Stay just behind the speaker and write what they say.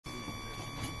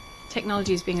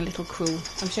Technology is being a little cruel.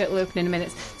 I'm sure it'll open in a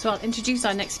minute. So I'll introduce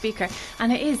our next speaker.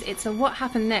 And it's a What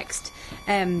Happened Next.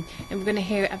 And we're going to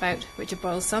hear about Richard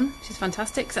Boyle's son, which is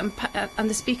fantastic. And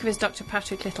the speaker is Dr.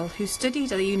 Patrick Little, who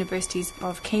studied at the universities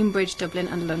of Cambridge, Dublin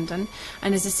and London,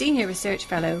 and is a senior research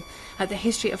fellow at the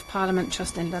History of Parliament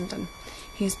Trust in London.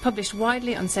 He has published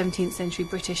widely on 17th century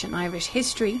British and Irish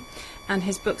history, and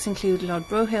his books include Lord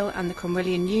Brohill and the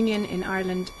Cromwellian Union in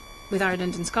Ireland, with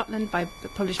Ireland and Scotland,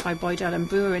 published by Boydell and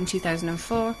Brewer in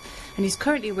 2004, and he's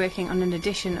currently working on an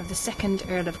edition of the second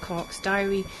Earl of Cork's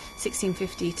diary,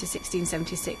 1650 to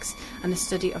 1676, and a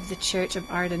study of the Church of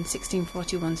Ireland,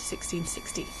 1641 to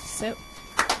 1660. So,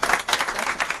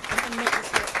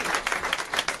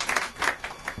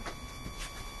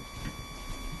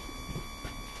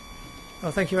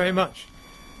 well, thank you very much.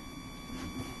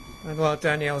 And while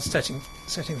Danielle's setting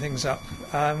things up,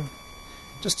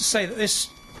 just to say that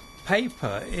this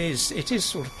paper is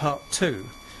sort of part two,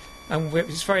 and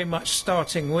it's very much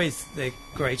starting with the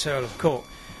great Earl of Cork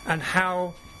and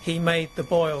how he made the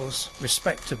Boyles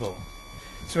respectable.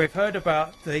 So we've heard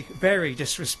about the very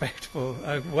disrespectful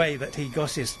way that he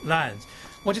got his lands.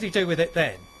 What did he do with it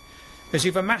then? Because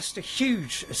you've amassed a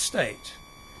huge estate,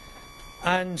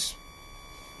 and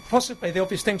possibly the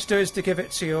obvious thing to do is to give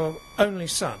it to your only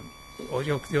son, or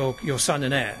your son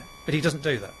and heir, but he doesn't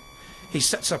do that. He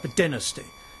sets up a dynasty.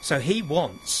 So he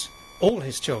wants all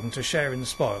his children to share in the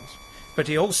spoils, but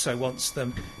he also wants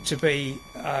them to be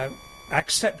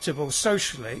acceptable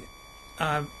socially,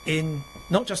 in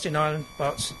not just in Ireland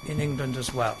but in England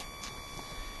as well.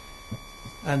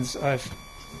 And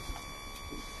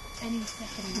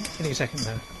any second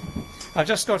now. I've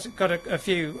just got a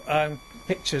few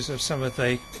pictures of some of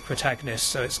the protagonists,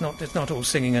 so it's not all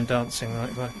singing and dancing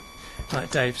like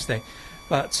Dave's thing.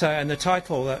 But and the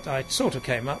title that I sort of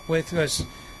came up with was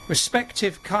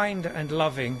Respective, Kind and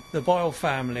Loving, the Boyle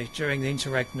Family During the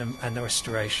Interregnum and the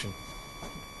Restoration.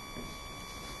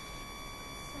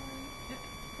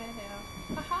 There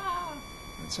they are. Ha-ha!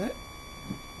 That's it.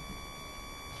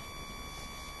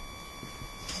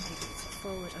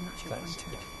 Forward, and that's your pointer.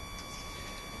 Yeah.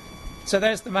 So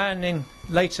there's the man in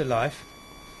later life.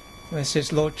 This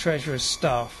is Lord Treasurer's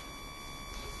staff.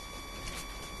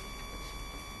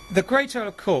 The great Earl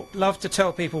of Cork loved to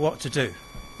tell people what to do.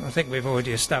 I think we've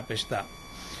already established that.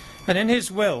 And in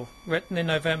his will, written in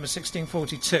November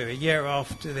 1642, a year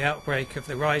after the outbreak of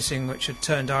the rising which had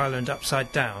turned Ireland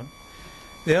upside down,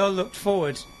 the Earl looked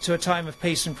forward to a time of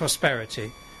peace and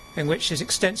prosperity in which his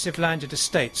extensive landed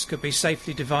estates could be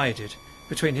safely divided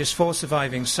between his 4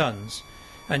 surviving sons,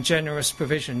 and generous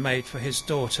provision made for his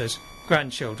daughters,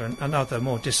 grandchildren and other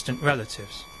more distant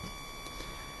relatives.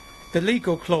 The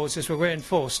legal clauses were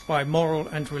reinforced by moral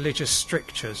and religious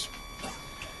strictures.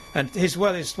 And his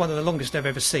will is one of the longest I've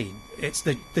ever seen.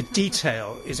 The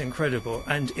detail is incredible,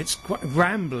 and it's quite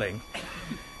rambling.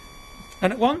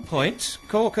 And at one point,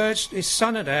 Cork urged his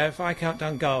son and heir, Viscount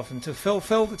Dungarvan, to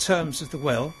fulfil the terms of the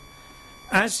will,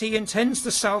 as he intends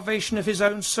the salvation of his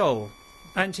own soul,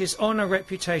 and his honour,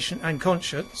 reputation and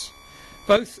conscience,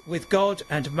 both with God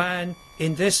and man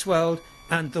in this world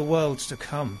and the world to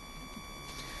come.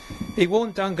 He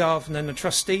warned Dungarvan and the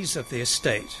trustees of the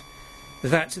estate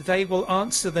that they will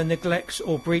answer the neglect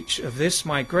or breach of this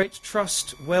my great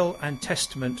trust, will and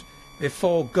testament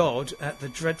before God at the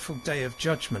dreadful day of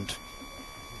judgment.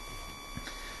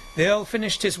 The Earl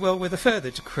finished his will with a further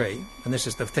decree, and this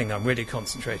is the thing I'm really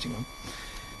concentrating on,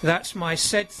 that my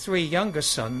said 3 younger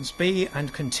sons be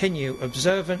and continue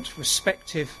observant,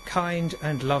 respective, kind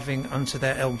and loving unto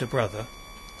their elder brother,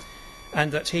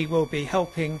 and that he will be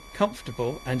helping,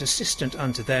 comfortable and assistant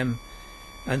unto them,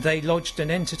 and they lodged and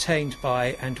entertained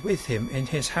by and with him in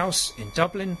his house in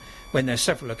Dublin, when their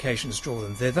several occasions draw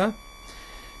them thither,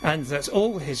 and that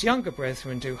all his younger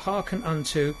brethren do hearken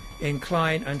unto,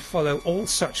 incline and follow all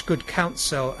such good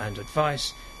counsel and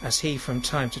advice as he from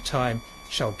time to time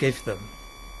shall give them.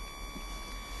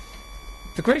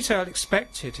 The great Earl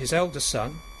expected his elder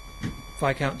son,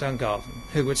 Viscount Dungarvan,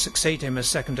 who would succeed him as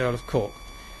second Earl of Cork,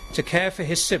 to care for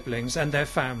his siblings and their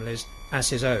families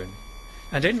as his own,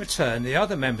 and in return the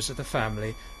other members of the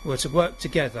family were to work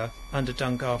together under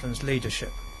Dungarvan's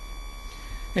leadership.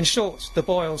 In short, the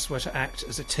Boyles were to act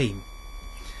as a team.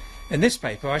 In this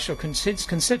paper I shall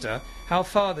consider how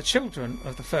far the children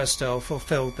of the first Earl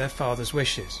fulfilled their father's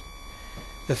wishes.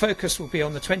 The focus will be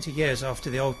on the 20 years after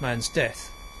the old man's death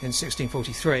in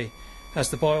 1643, as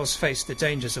the Boyles faced the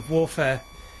dangers of warfare,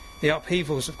 the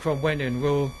upheavals of Cromwellian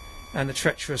rule and the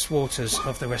treacherous waters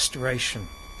of the Restoration.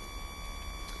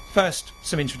 First,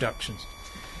 some introductions.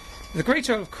 The great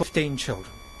Earl of Cork had 15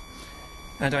 children,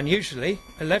 and unusually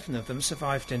 11 of them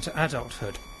survived into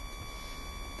adulthood.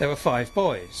 there were 5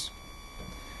 boys.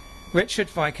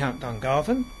 Richard Viscount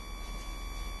Dungarvan,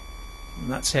 and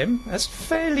that's him. That's a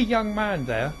fairly young man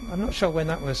there. I'm not sure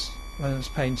when it was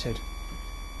painted.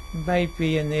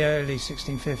 Maybe in the early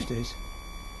 1650s.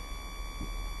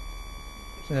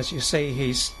 And as you see,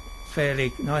 he's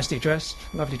fairly nicely dressed,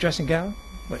 lovely dressing gown.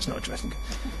 Well, it's not a dressing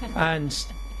gown.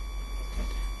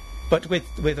 But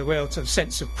with a real sort of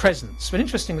sense of presence, but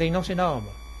interestingly not in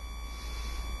armour.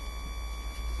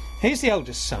 He's the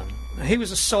oldest son. He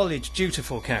was a solid,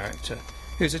 dutiful character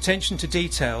whose attention to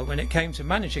detail when it came to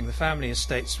managing the family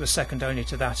estates was second only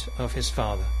to that of his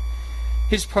father.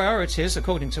 His priorities,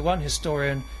 according to one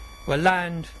historian, were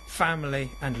land,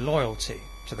 family and loyalty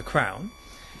to the crown,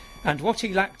 and what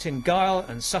he lacked in guile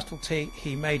and subtlety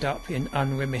he made up in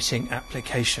unremitting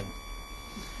application.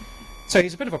 So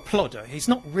he's a bit of a plodder. He's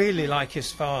not really like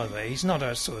his father. He's not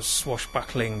a sort of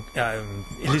swashbuckling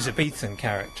Elizabethan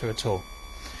character at all.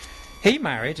 He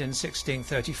married in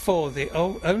 1634 the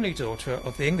only daughter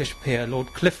of the English peer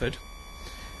Lord Clifford,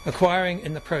 acquiring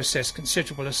in the process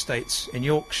considerable estates in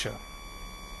Yorkshire.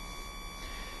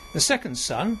 The second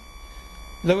son,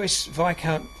 Lewis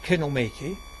Viscount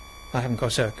Kinalmeaky, I haven't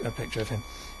got a picture of him,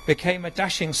 became a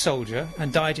dashing soldier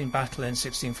and died in battle in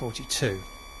 1642.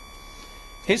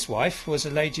 His wife was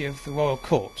a lady of the royal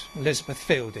court, Elizabeth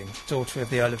Fielding, daughter of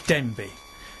the Earl of Denbigh,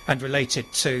 and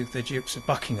related to the Dukes of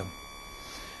Buckingham.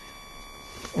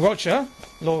 Roger,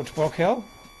 Lord Brockhall,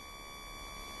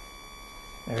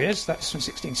 there he is, that's from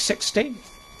 1660.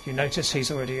 You notice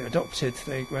he's already adopted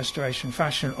the Restoration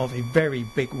fashion of a very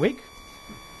big wig.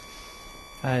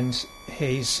 And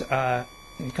he's,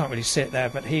 you can't really see it there,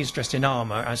 but he's dressed in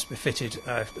armour as befitted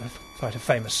quite a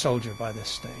famous soldier by this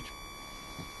stage.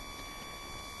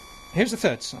 Here's the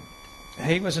third son.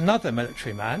 He was another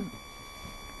military man,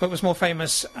 but was more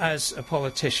famous as a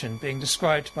politician, being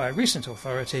described by a recent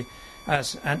authority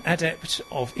as an adept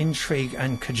of intrigue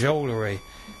and cajolery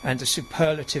and a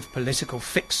superlative political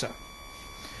fixer.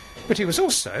 But he was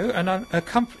also an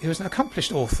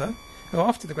accomplished author who,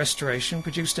 after the Restoration,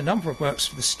 produced a number of works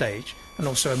for the stage and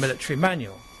also a military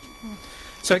manual.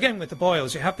 So again, with the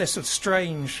Boyles, you have this sort of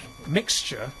strange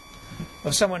mixture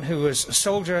of someone who was a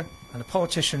soldier and a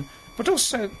politician, but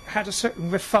also had a certain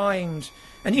refined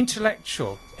and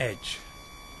intellectual edge.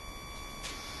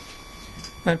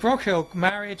 And Brockhall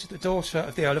married the daughter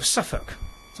of the Earl of Suffolk,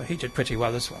 so he did pretty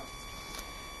well as well.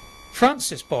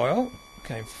 Francis Boyle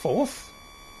came fourth,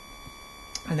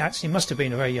 and actually must have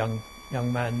been a very young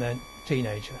man then,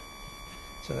 teenager.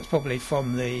 So that's probably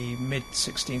from the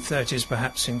mid-1630s,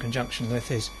 perhaps in conjunction with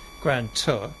his grand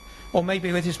tour, or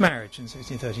maybe with his marriage in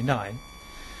 1639.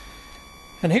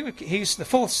 And he's the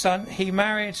fourth son. He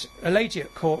married a lady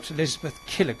at court, Elizabeth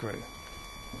Killigrew.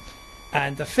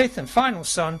 And the fifth and final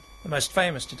son, the most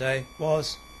famous today,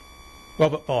 was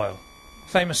Robert Boyle,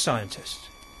 famous scientist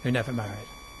who never married.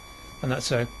 And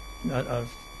that's a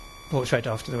portrait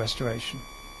after the Restoration.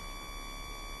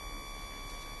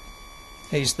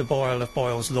 He's the Boyle of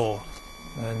Boyle's Law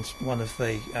and one of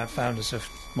the founders of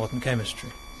modern chemistry.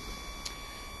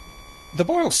 The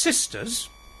Boyle sisters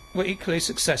were equally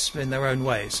successful in their own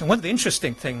ways. And one of the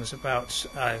interesting things about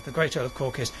the great Earl of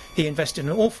Cork is he invested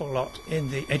an awful lot in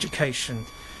the education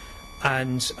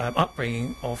and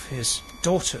upbringing of his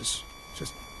daughters, which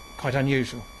is quite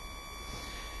unusual.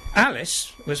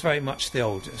 Alice was very much the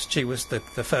oldest. She was the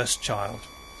first child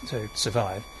to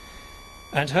survive.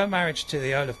 And her marriage to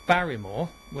the Earl of Barrymore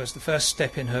was the first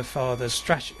step in her father's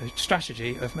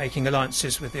strategy of making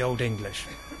alliances with the Old English,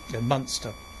 in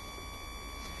Munster.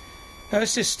 Her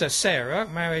sister Sarah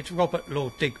married Robert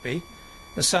Lord Digby,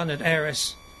 the son and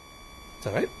heiress...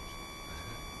 Sorry?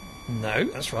 No,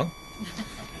 that's wrong.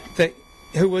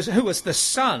 Who was the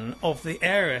son of the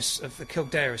heiress of the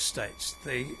Kildare estates,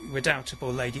 the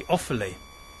redoubtable Lady Offaly.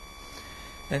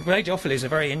 And Lady Offaly is a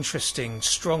very interesting,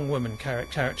 strong woman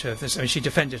character of this. I mean, she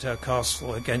defended her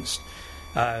castle against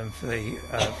the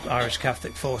Irish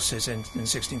Catholic forces in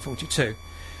 1642.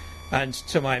 And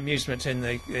to my amusement, in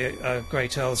the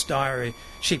Great Earl's diary,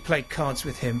 she played cards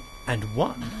with him and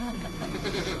won.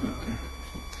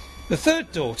 The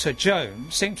third daughter, Joan,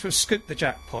 seemed to have scooped the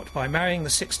jackpot by marrying the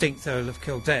 16th Earl of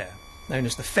Kildare, known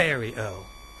as the Fairy Earl.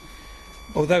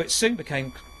 Although it soon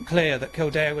became clear that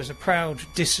Kildare was a proud,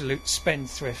 dissolute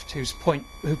spendthrift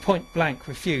who point-blank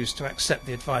refused to accept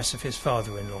the advice of his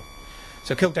father-in-law.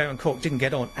 So Kildare and Cork didn't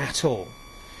get on at all.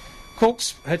 Cork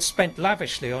had spent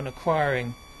lavishly on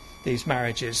acquiring these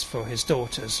marriages for his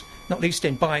daughters, not least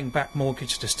in buying back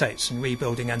mortgaged estates and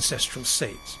rebuilding ancestral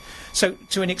seats. So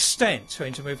to an extent,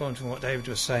 going to move on to what David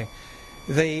was saying,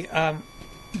 the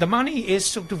money is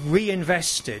sort of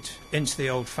reinvested into the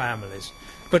old families,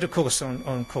 but of course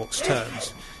on Cork's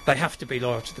terms. They have to be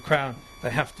loyal to the Crown,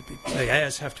 the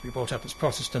heirs have to be brought up as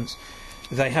Protestants,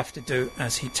 they have to do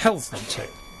as he tells them to.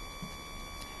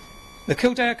 The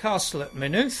Kildare Castle at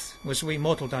Maynooth was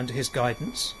remodelled under his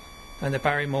guidance, and the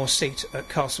Barrymore seat at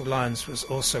Castle Lyons was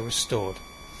also restored.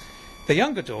 The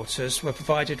younger daughters were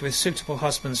provided with suitable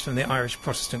husbands from the Irish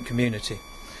Protestant community.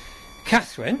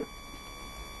 Catherine,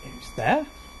 who's there,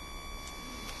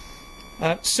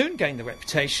 soon gained the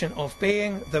reputation of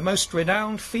being the most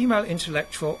renowned female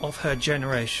intellectual of her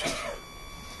generation,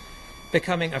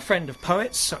 becoming a friend of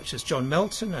poets such as John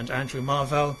Milton and Andrew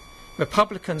Marvell,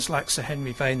 Republicans like Sir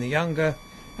Henry Vane the Younger,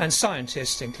 and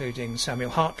scientists including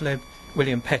Samuel Hartlib,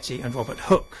 William Petty and Robert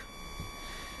Hooke.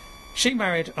 She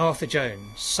married Arthur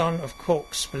Jones, son of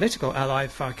Cork's political ally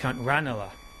Viscount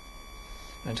Ranelagh,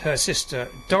 and her sister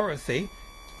Dorothy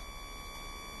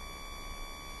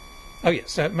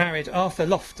married Arthur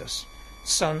Loftus,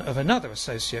 son of another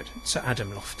associate, Sir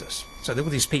Adam Loftus. So there were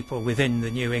these people within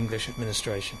the new English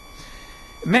administration.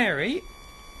 Mary,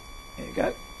 here you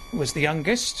go, was the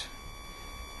youngest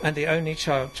and the only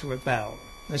child to rebel.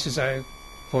 This is a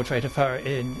portrait of her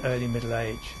in early middle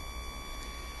age.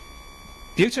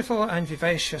 Beautiful and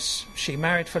vivacious, she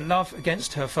married for love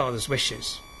against her father's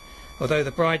wishes, although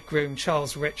the bridegroom,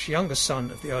 Charles Rich, younger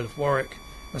son of the Earl of Warwick,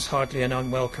 was hardly an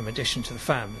unwelcome addition to the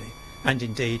family, and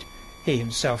indeed he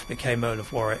himself became Earl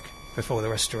of Warwick before the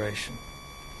Restoration.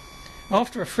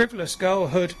 After a frivolous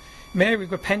girlhood, Mary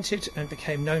repented and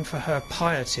became known for her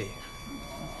piety.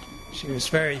 She was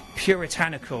very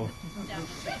puritanical.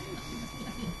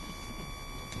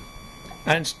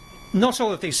 And not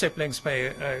all of these siblings play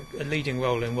a leading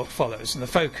role in what follows, and the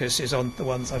focus is on the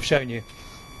ones I've shown you.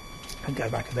 And go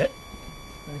back a bit.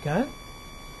 There we go.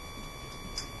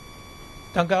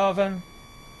 Dungarvan,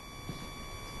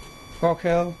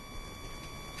 Rockhill,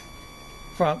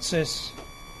 Francis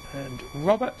and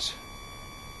Robert,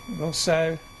 and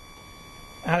also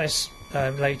Alice,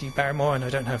 Lady Barrymore, and I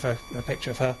don't have a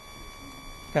picture of her,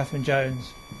 Catherine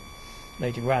Jones,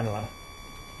 Lady Ranelagh,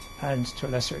 and to a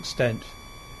lesser extent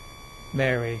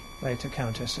Mary, later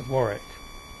Countess of Warwick.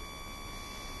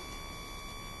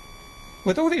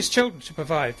 With all these children to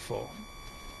provide for,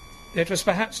 it was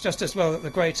perhaps just as well that the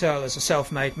great Earl, as a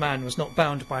self-made man, was not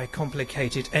bound by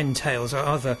complicated entails or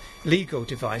other legal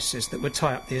devices that would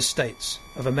tie up the estates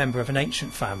of a member of an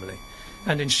ancient family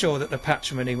and ensure that the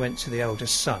patrimony went to the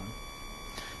eldest son.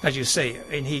 As you see,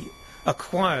 he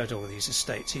acquired all these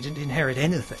estates. He didn't inherit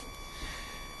anything.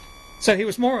 So he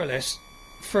was more or less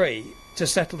free to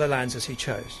settle the lands as he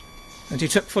chose, and he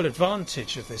took full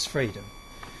advantage of this freedom.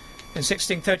 In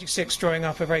 1636, drawing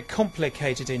up a very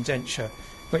complicated indenture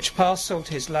which parcelled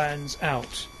his lands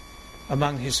out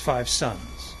among his 5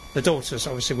 sons. The daughters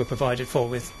obviously were provided for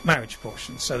with marriage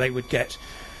portions, so they would get,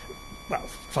 well,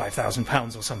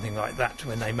 £5,000 or something like that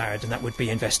when they married, and that would be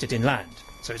invested in land.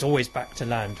 So it's always back to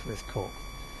land with Cork.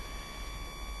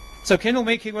 So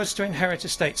Kinalmeaky was to inherit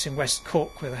estates in West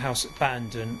Cork with a house at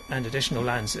Bandon and additional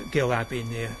lands at Gill Abbey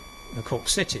near the Cork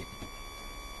city.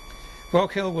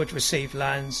 Rockhill would receive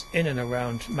lands in and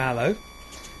around Mallow,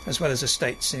 as well as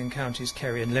estates in counties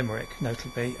Kerry and Limerick,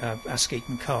 notably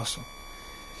Askeaton Castle.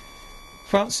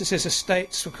 Francis's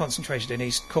estates were concentrated in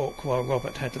East Cork, while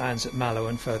Robert had lands at Mallow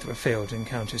and further afield in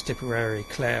counties Tipperary,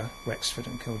 Clare, Wexford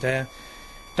and Kildare.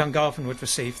 Dungarvan would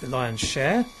receive the lion's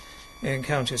share in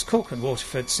counties Cork and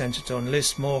Waterford, centred on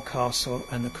Lismore Castle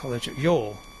and the College at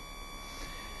Youghal.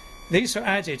 These were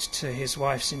added to his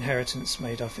wife's inheritance,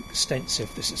 made up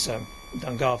extensive, this is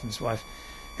Dungarvan's wife,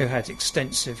 who had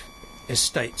extensive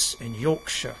estates in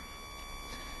Yorkshire.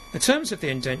 The terms of the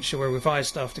indenture were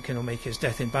revised after Kinalmeaky's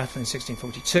death in battle in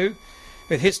 1642,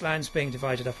 with his lands being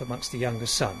divided up amongst the younger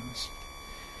sons.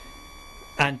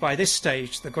 And by this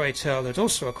stage, the great Earl had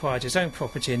also acquired his own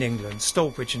property in England,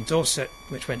 Stallbridge in Dorset,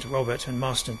 which went to Robert, and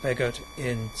Marston Begard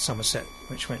in Somerset,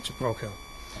 which went to Broghill.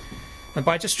 And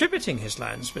by distributing his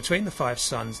lands between the 5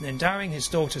 sons and endowing his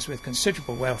daughters with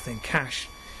considerable wealth in cash,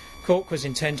 Cork was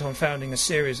intent on founding a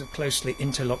series of closely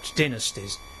interlocked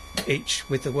dynasties, each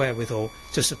with the wherewithal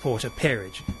to support a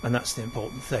peerage, and that's the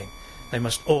important thing. They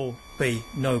must all be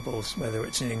nobles, whether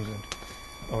it's in England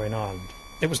or in Ireland.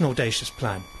 It was an audacious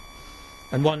plan,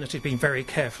 and one that had been very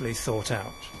carefully thought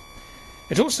out.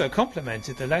 It also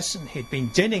complemented the lesson he'd been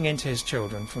dinning into his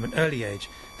children from an early age,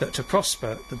 that to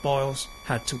prosper the Boyles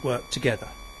had to work together.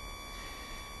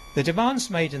 The demands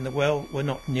made in the will were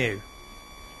not new.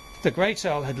 The great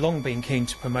Earl had long been keen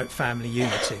to promote family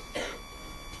unity,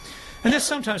 and this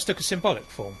sometimes took a symbolic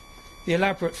form. The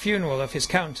elaborate funeral of his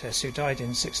countess, who died in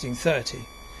 1630,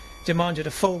 demanded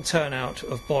a full turnout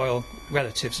of Boyle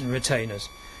relatives and retainers,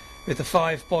 with the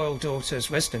 5 Boyle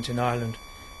daughters resident in Ireland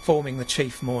forming the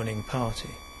chief mourning party.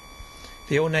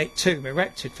 The ornate tomb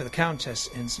erected for the Countess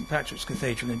in St Patrick's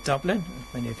Cathedral in Dublin,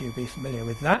 many of you will be familiar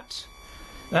with that.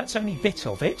 That's only a bit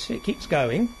of it, it keeps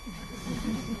going.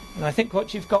 And I think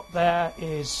what you've got there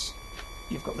is,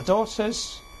 you've got the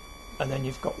daughters, and then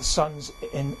you've got the sons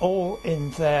all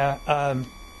in their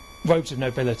robes of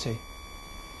nobility.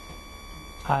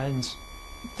 And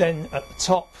then at the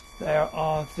top there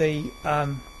are the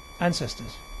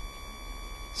ancestors.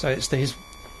 So it's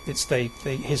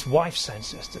his wife's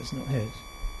ancestors, not his.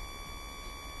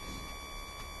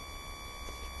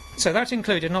 So that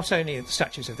included not only the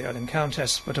statues of the Earl and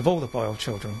Countess, but of all the Boyle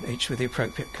children, each with the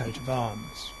appropriate coat of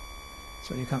arms.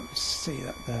 So you can't see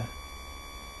that there.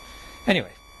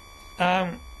 Anyway,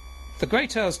 the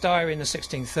Great Earl's diary in the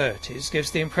 1630s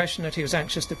gives the impression that he was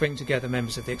anxious to bring together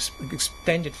members of the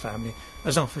extended family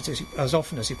as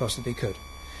often as he possibly could.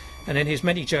 And in his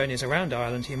many journeys around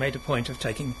Ireland, he made a point of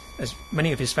taking as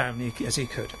many of his family as he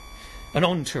could, an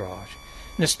entourage,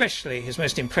 and especially his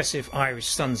most impressive Irish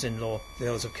sons-in-law, the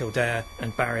Earls of Kildare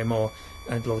and Barrymore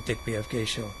and Lord Digby of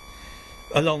Guildhall,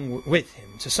 along with him,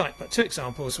 to cite but 2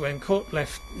 examples. When Cork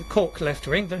left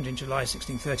for England in July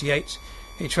 1638,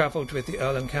 he travelled with the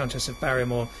Earl and Countess of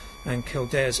Barrymore and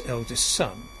Kildare's eldest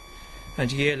son,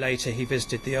 and a year later he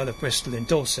visited the Earl of Bristol in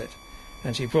Dorset,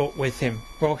 and he brought with him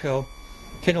Broghill,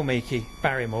 Kinalmeaky,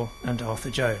 Barrymore and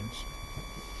Arthur Jones.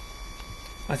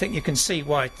 I think you can see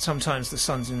why sometimes the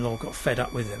sons-in-law got fed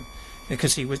up with him,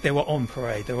 because they were on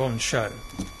parade, they were on show.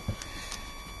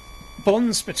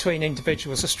 Bonds between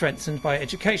individuals are strengthened by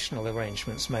educational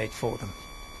arrangements made for them.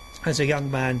 As a young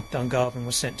man, Dungarvan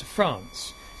was sent to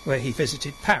France, where he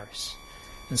visited Paris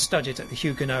and studied at the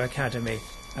Huguenot Academy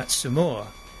at Saumur,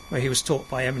 where he was taught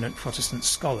by eminent Protestant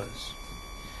scholars.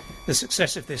 The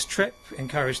success of this trip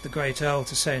encouraged the Great Earl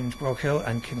to send Broghill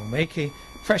and Kinalmeaky,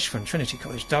 fresh from Trinity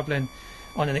College Dublin,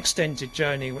 on an extended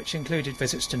journey which included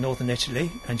visits to northern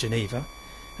Italy and Geneva,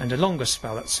 and a longer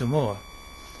spell at Saumur.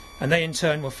 And they in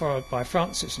turn were followed by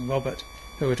Francis and Robert,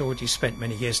 who had already spent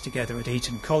many years together at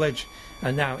Eton College,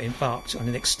 and now embarked on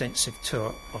an extensive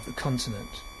tour of the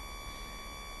continent.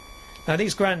 Now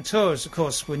these grand tours, of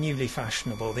course, were newly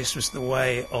fashionable. This was the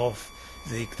way of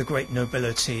the great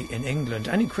nobility in England,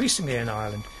 and increasingly in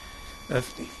Ireland,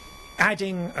 of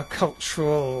adding a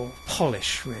cultural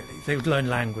polish, really. They would learn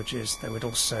languages, they would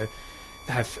also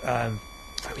have,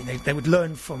 they would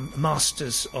learn from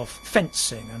masters of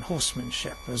fencing and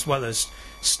horsemanship, as well as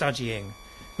studying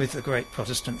with the great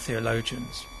Protestant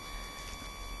theologians.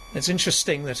 It's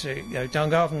interesting that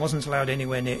Dungarvan wasn't allowed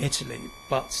anywhere near Italy,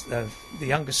 but the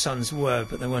younger sons were,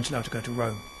 but they weren't allowed to go to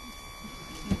Rome.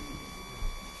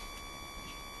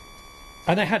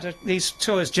 And these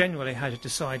tours generally had a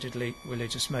decidedly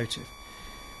religious motive.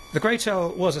 The Great Earl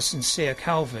was a sincere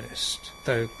Calvinist,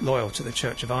 though loyal to the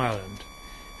Church of Ireland,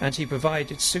 and he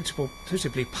provided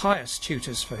suitably pious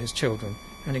tutors for his children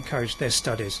and encouraged their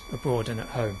studies abroad and at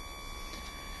home.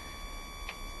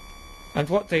 And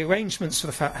what the arrangements for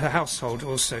the household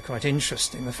were also quite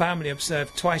interesting. The family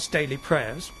observed twice daily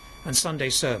prayers and Sunday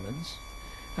sermons,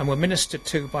 and were ministered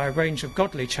to by a range of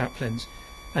godly chaplains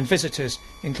and visitors,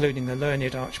 including the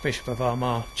learned Archbishop of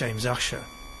Armagh, James Usher.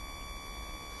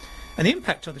 And the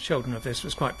impact on the children of this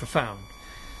was quite profound.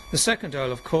 The second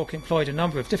Earl of Cork employed a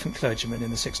number of different clergymen in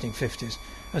the 1650s,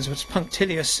 and was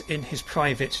punctilious in his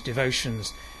private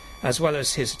devotions, as well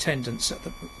as his attendance at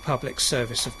the public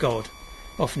service of God,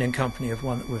 often in company of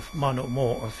one or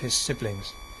more of his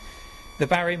siblings. The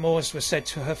Barrymores were said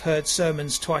to have heard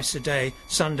sermons twice a day,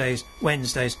 Sundays,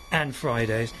 Wednesdays and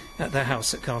Fridays, at their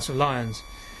house at Castle Lyons.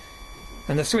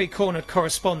 And the 3-cornered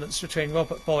correspondence between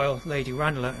Robert Boyle, Lady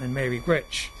Ranelagh and Mary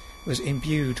Rich was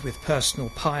imbued with personal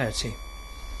piety.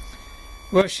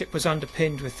 Worship was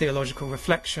underpinned with theological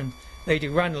reflection. Lady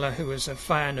Ranelagh, who was a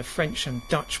fan of French and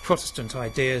Dutch Protestant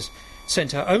ideas,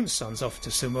 sent her own sons off to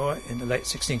Saumur in the late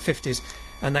 1650s,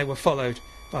 and they were followed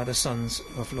by the sons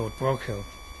of Lord Broghill.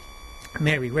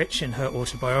 Mary Rich, in her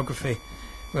autobiography,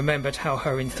 remembered how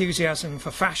her enthusiasm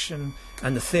for fashion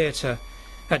and the theatre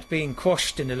had been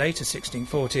quashed in the later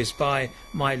 1640s by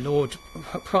my Lord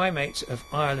Primate of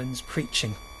Ireland's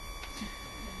preaching.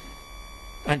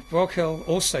 And Broghill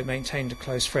also maintained a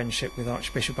close friendship with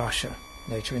Archbishop Usher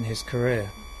later in his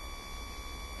career.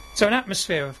 So an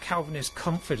atmosphere of Calvinist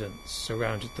confidence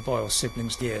surrounded the Boyle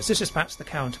siblings' years. This is perhaps the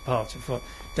counterpart of what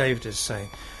David is saying.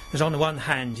 That on the one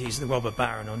hand he's the robber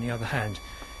baron, on the other hand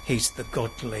he's the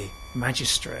godly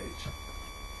magistrate.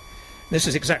 This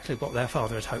is exactly what their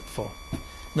father had hoped for.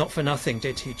 Not for nothing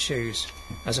did he choose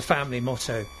as a family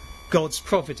motto, God's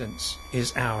providence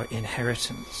is our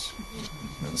inheritance.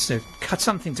 So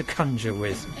something to conjure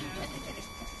with.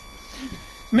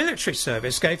 Military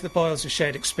service gave the Boyles a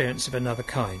shared experience of another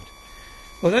kind.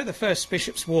 Although the First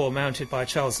Bishops' War mounted by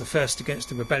Charles I against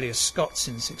the rebellious Scots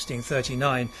in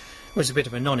 1639 was a bit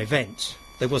of a non-event,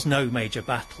 there was no major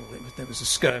battle, there was a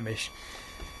skirmish,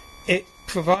 it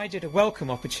provided a welcome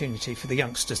opportunity for the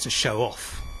youngsters to show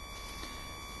off.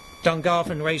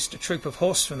 Dungarvan raised a troop of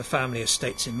horse from the family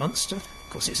estates in Munster. Of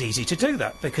course, it's easy to do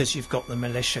that because you've got the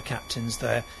militia captains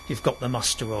there, you've got the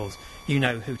muster rolls, you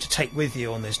know who to take with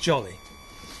you on this jolly.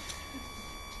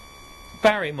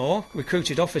 Barrymore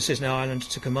recruited officers in Ireland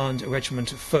to command a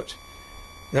regiment of foot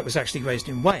that was actually raised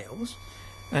in Wales,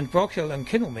 and Broghill and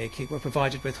Kinalmeaky were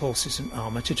provided with horses and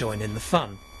armour to join in the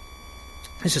fun.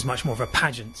 This is much more of a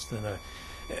pageant than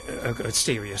a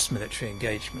serious military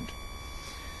engagement.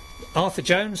 Arthur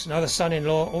Jones, another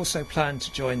son-in-law, also planned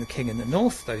to join the king in the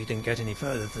north, though he didn't get any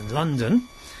further than London.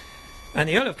 And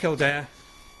the Earl of Kildare,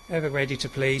 ever ready to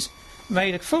please,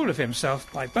 made a fool of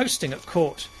himself by boasting at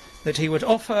court that he would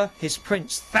offer his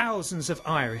prince thousands of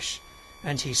Irish,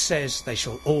 and he says they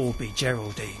shall all be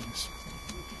Geraldines.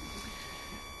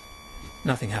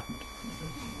 Nothing happened.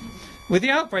 With the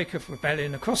outbreak of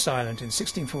rebellion across Ireland in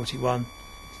 1641,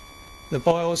 the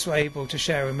Boyles were able to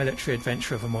share a military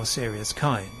adventure of a more serious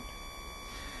kind.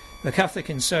 The Catholic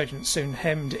insurgents soon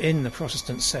hemmed in the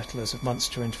Protestant settlers of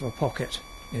Munster into a pocket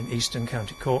in eastern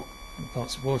County Cork and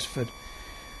parts of Waterford,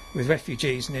 with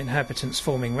refugees and inhabitants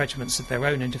forming regiments of their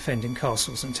own and defending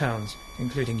castles and towns,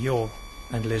 including Youghal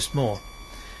and Lismore.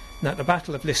 And at the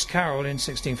Battle of Liscarroll in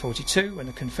 1642, when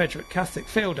a Confederate Catholic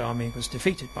field army was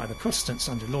defeated by the Protestants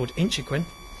under Lord Inchiquin,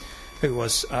 who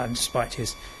was, despite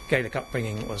his Gaelic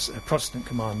upbringing, was a Protestant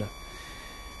commander,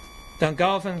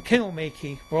 Dungarvan,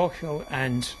 Kinalmeaky, Broghill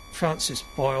and Francis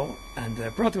Boyle and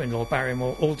their brother-in-law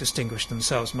Barrymore all distinguished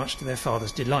themselves, much to their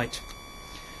father's delight.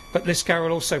 But Liscarroll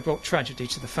also brought tragedy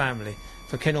to the family,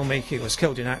 for Kinalmeaky was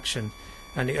killed in action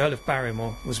and the Earl of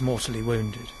Barrymore was mortally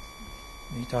wounded.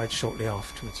 He died shortly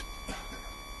afterwards.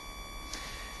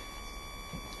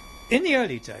 In the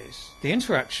early days, the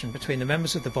interaction between the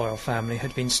members of the Boyle family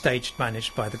had been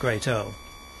staged-managed by the great Earl.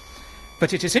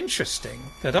 But it is interesting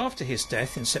that after his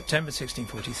death in September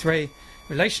 1643,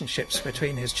 relationships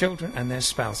between his children and their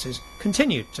spouses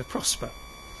continued to prosper.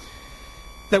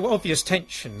 There were obvious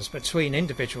tensions between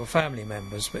individual family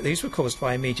members, but these were caused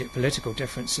by immediate political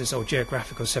differences or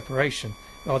geographical separation,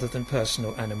 rather than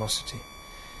personal animosity.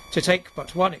 To take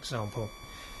but one example,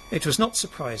 it was not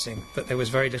surprising that there was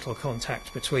very little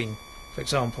contact between, for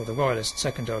example, the royalist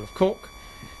second Earl of Cork,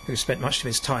 who spent much of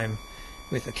his time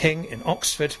with the king in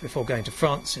Oxford before going to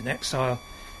France in exile,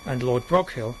 and Lord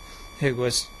Broghill, who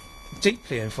was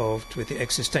deeply involved with the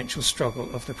existential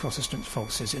struggle of the Protestant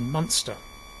forces in Munster.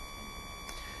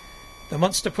 The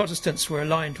Munster Protestants were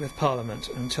aligned with Parliament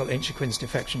until Inchiquin's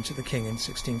defection to the king in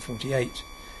 1648,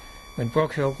 when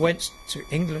Broghill went to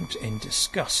England in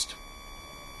disgust.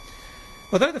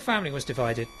 Although the family was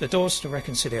divided, the doors to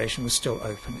reconciliation were still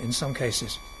open, in some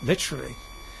cases literally.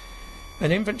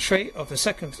 An inventory of the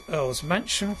second Earl's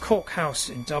mansion, Cork House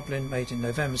in Dublin, made in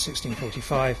November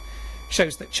 1645,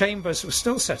 shows that chambers were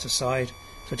still set aside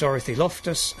for Dorothy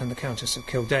Loftus and the Countess of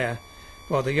Kildare,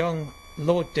 while the young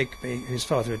Lord Digby, whose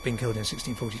father had been killed in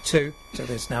 1642, so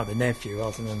there's now the nephew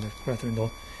rather than the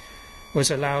brother-in-law, was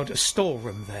allowed a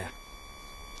storeroom there.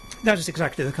 That is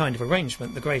exactly the kind of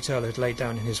arrangement the great Earl had laid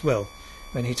down in his will,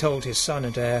 when he told his son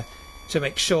and heir to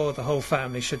make sure the whole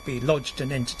family should be lodged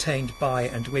and entertained by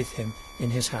and with him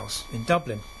in his house in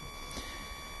Dublin.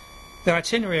 The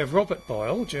itinerary of Robert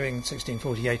Boyle during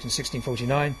 1648 and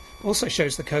 1649 also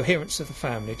shows the coherence of the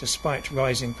family despite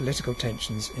rising political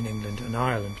tensions in England and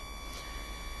Ireland.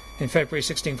 In February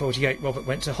 1648, Robert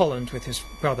went to Holland with his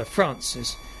brother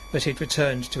Francis, but he'd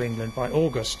returned to England by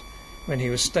August, when he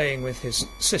was staying with his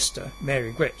sister,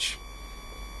 Mary Rich,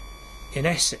 in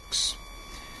Essex.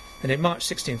 And in March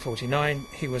 1649,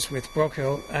 he was with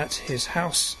Broghill at his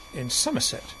house in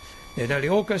Somerset. In early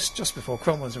August, just before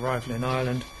Cromwell's arrival in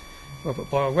Ireland, Robert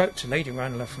Boyle wrote to Lady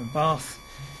Ranelagh from Bath,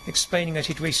 explaining that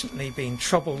he'd recently been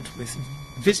troubled with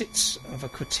visits of a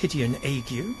quotidian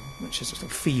ague, which is a sort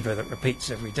of fever that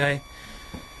repeats every day,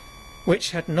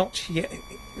 which had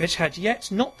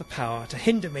yet not the power to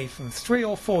hinder me from 3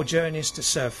 or 4 journeys to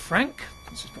serve Frank,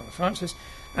 this is Brother Francis,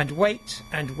 and wait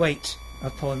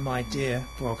upon my dear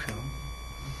Broghill.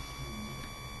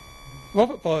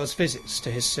 Robert Boyle's visits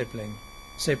to his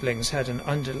siblings had an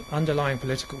underlying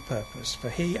political purpose,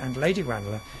 for he and Lady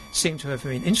Ranelagh seem to have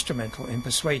been instrumental in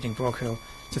persuading Broghill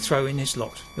to throw in his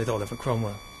lot with Oliver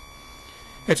Cromwell.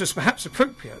 It was perhaps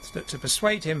appropriate that to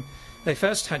persuade him they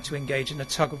first had to engage in a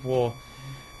tug-of-war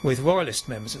with royalist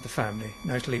members of the family,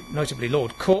 notably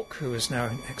Lord Cork, who was now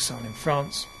in exile in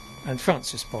France, and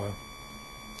Francis Boyle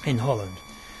in Holland,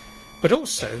 but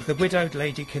also the widowed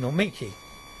Lady Kinalmeaky,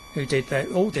 who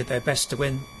all did their best to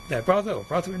win their brother or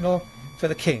brother-in-law for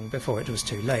the king before it was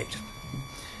too late.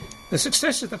 The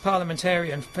success of the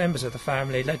parliamentarian members of the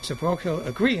family led to Broghill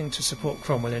agreeing to support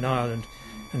Cromwell in Ireland,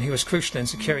 and he was crucial in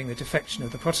securing the defection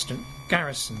of the Protestant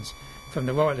garrisons from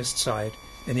the royalist side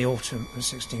in the autumn of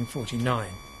 1649.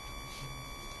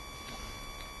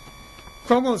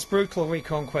 Cromwell's brutal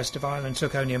reconquest of Ireland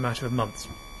took only a matter of months,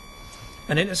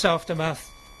 and in its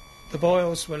aftermath the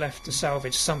Boyles were left to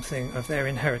salvage something of their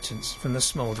inheritance from the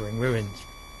smouldering ruins.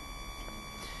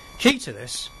 Key to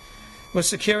this was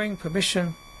securing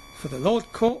permission for the Lord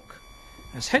Cork,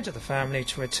 as head of the family,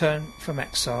 to return from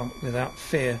exile without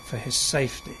fear for his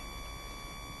safety.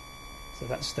 So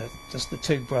that's just the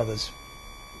two brothers,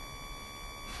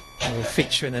 who will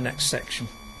feature in the next section.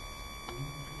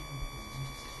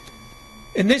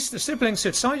 In this, the siblings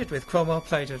who sided with Cromwell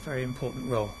played a very important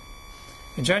role.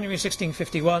 In January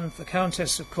 1651, the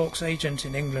Countess of Cork's agent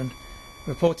in England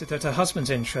reported that her husband's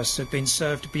interests had been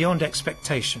served beyond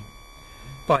expectation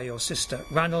by your sister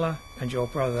Ranelagh and your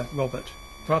brothers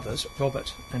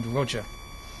Robert and Roger.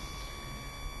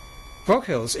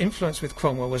 Broghill's influence with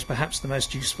Cromwell was perhaps the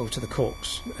most useful to the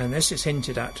Corks, and this is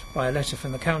hinted at by a letter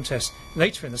from the Countess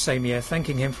later in the same year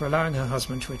thanking him for allowing her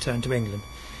husband to return to England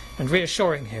and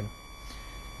reassuring him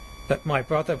that my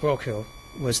brother Broghill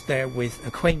was therewith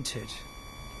acquainted.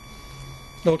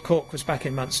 Lord Cork was back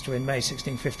in Munster in May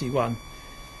 1651,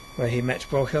 where he met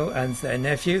Broghill and their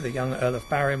nephew, the young Earl of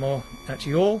Barrymore, at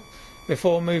Youghal,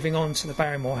 before moving on to the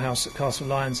Barrymore house at Castle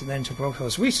Lyons and then to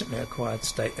Broghill's recently acquired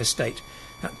estate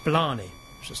at Blarney,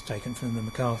 which was taken from the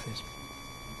McCarthys.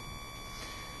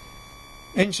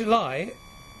 In July,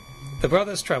 the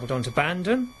brothers travelled on to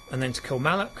Bandon and then to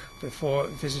Kilmallock before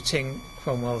visiting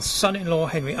Cromwell's son-in-law,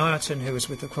 Henry Ireton, who was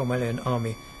with the Cromwellian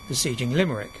army besieging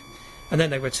Limerick, and then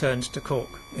they returned to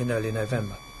Cork in early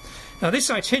November. Now, this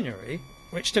itinerary,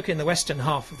 which took in the western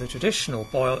half of the traditional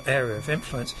Boyle area of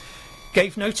influence,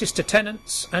 gave notice to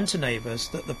tenants and to neighbours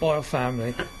that the Boyle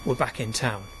family were back in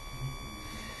town.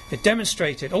 It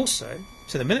demonstrated also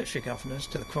to the military governors,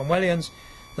 to the Cromwellians,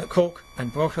 that Cork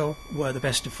and Broghill were the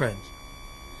best of friends.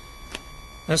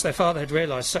 As their father had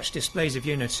realised, such displays of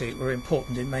unity were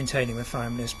important in maintaining the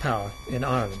family's power in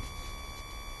Ireland.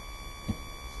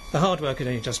 The hard work had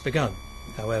only just begun,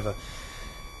 however,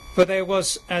 for there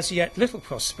was as yet little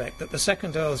prospect that the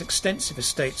second Earl's extensive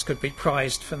estates could be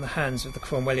prized from the hands of the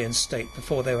Cromwellian state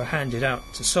before they were handed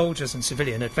out to soldiers and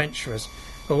civilian adventurers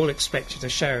who all expected a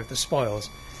share of the spoils.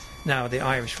 Now the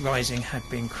Irish Rising had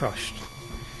been crushed.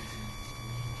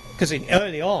 Because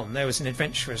early on there was an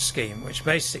adventurers scheme which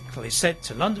basically said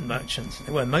to London merchants,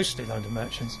 they were mostly London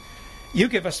merchants, you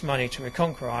give us money to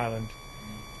reconquer Ireland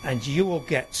and you will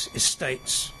get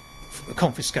estates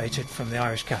confiscated from the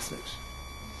Irish Catholics.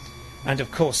 And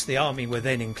of course the army were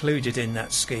then included in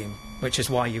that scheme, which is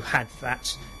why you had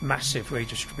that massive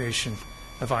redistribution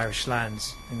of Irish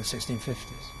lands in the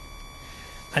 1650s.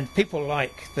 And people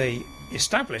like the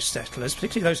established settlers,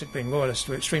 particularly those who had been royalists,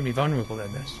 were extremely vulnerable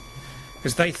in this,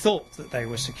 because they thought that they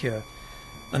were secure,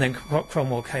 and then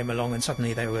Cromwell came along and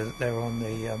suddenly they were on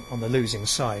the losing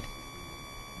side.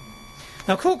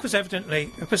 Now Cork was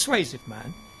evidently a persuasive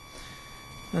man,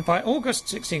 and by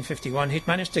August 1651 he'd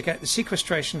managed to get the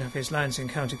sequestration of his lands in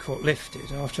County Cork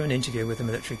lifted after an interview with the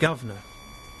military governor.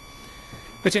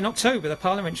 But in October the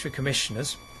parliamentary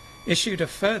commissioners issued a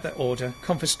further order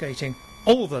confiscating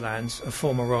all the lands of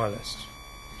former royalists.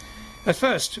 At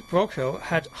first Broghill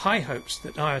had high hopes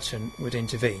that Ireton would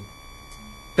intervene,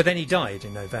 but then he died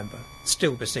in November,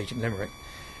 still besieging Limerick,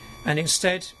 and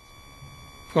instead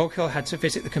Broghill had to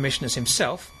visit the commissioners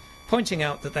himself, pointing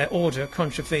out that their order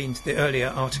contravened the earlier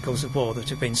articles of war that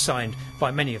had been signed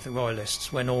by many of the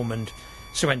royalists when Ormond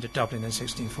surrendered Dublin in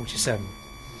 1647.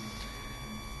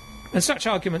 And such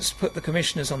arguments put the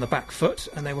commissioners on the back foot,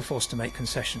 and they were forced to make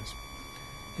concessions.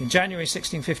 In January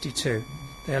 1652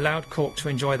 they allowed Cork to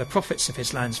enjoy the profits of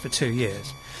his lands for 2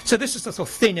 years. So this is the sort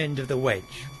of thin end of the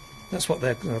wedge. That's what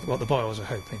the Boyles are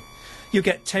hoping. You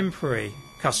get temporary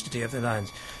custody of the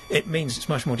lands. It means it's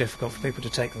much more difficult for people to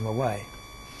take them away.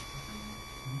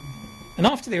 And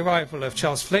after the arrival of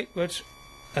Charles Fleetwood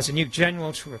as a new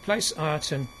general to replace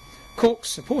Ireton, Cork,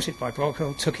 supported by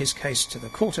Broghill, took his case to the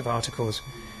Court of Articles,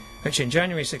 which in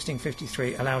January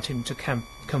 1653 allowed him to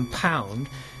compound,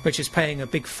 which is paying a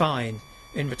big fine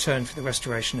in return for the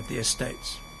restoration of the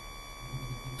estates.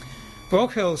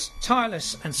 Broghill's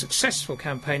tireless and successful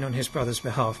campaign on his brother's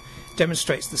behalf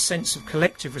demonstrates the sense of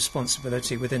collective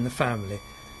responsibility within the family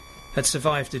had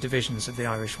survived the divisions of the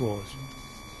Irish Wars.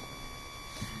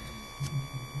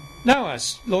 Now,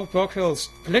 as Lord Broghill's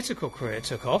political career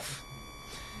took off,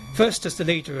 first as the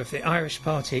leader of the Irish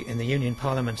Party in the Union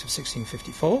Parliament of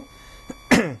 1654,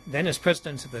 then as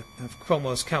President of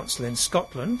Cromwell's Council in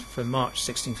Scotland from March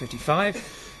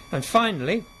 1655, and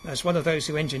finally as one of those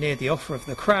who engineered the offer of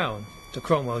the Crown to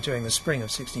Cromwell during the spring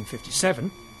of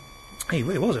 1657, he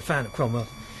was a fan of Cromwell,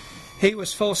 he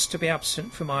was forced to be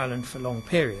absent from Ireland for long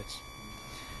periods.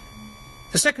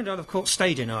 The second Earl of Cork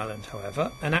stayed in Ireland,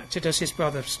 however, and acted as his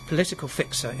brother's political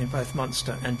fixer in both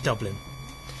Munster and Dublin.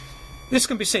 This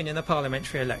can be seen in the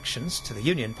parliamentary elections to the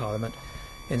Union Parliament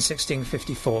in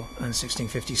 1654 and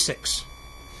 1656.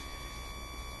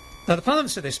 Now, the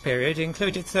parliaments of this period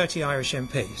included 30 Irish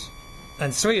MPs,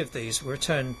 and 3 of these were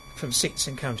returned from seats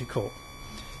in County Cork.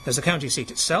 There's the county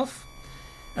seat itself,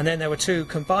 and then there were 2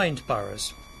 combined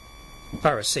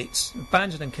borough seats,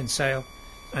 Bandon and Kinsale,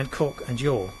 and Cork and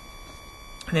Youghal.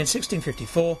 And in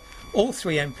 1654, all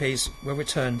 3 MPs were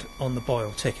returned on the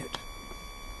Boyle ticket.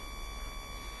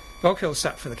 Broghill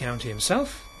sat for the county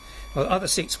himself, while other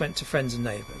seats went to friends and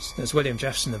neighbours. There's William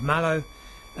Jefferson of Mallow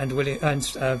and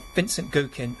Vincent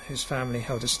Gookin, whose family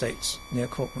held estates near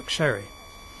Cork McSherry.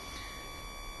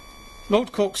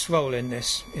 Lord Cork's role in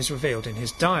this is revealed in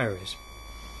his diaries.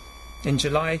 In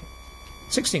July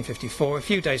 1654, a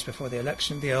few days before the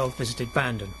election, the Earl visited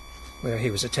Bandon, where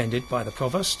he was attended by the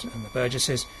Provost and the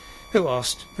burgesses, who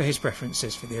asked for his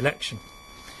preferences for the election.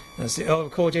 As the Earl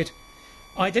recorded,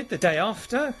 "I did the day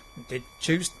after, did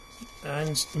choose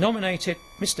and nominated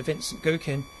Mr. Vincent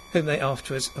Gookin, whom they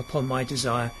afterwards, upon my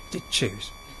desire, did choose."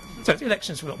 So the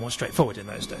elections were a lot more straightforward in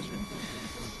those days.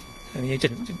 I mean, he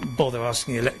didn't bother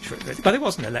asking the electorate, really. But it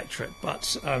was an electorate,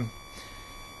 but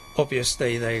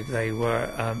obviously they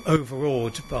were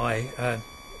overawed by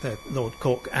the Lord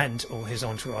Cork and all his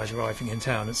entourage arriving in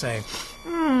town and saying,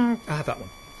 I have that one.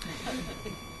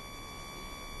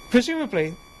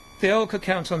 Presumably, the Earl could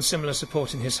count on similar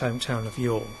support in his hometown of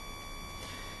Youghal,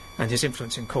 and his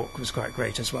influence in Cork was quite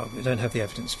great as well. We don't have the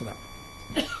evidence for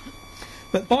that.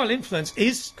 But Boyle influence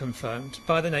is confirmed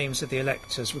by the names of the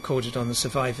electors recorded on the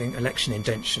surviving election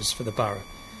indentures for the borough,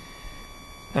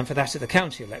 and for that of the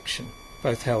county election,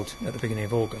 both held at the beginning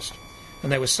of August,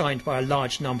 and they were signed by a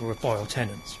large number of Boyle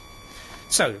tenants.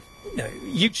 So,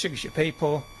 you choose your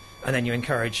people, and then you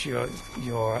encourage your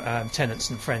tenants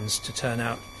and friends to turn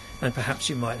out, and perhaps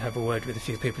you might have a word with a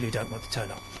few people who don't want to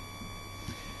turn up.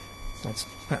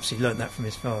 Perhaps he learnt that from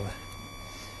his father.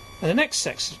 And the next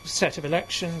set of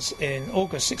elections in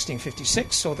August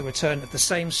 1656 saw the return of the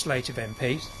same slate of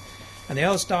MPs, and the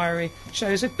Earl's diary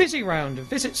shows a busy round of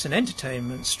visits and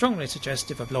entertainments strongly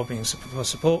suggestive of lobbying for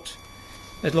support,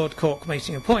 with Lord Cork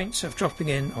making a point of dropping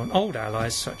in on old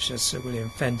allies such as Sir William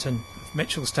Fenton of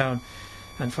Mitchelstown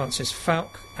and Francis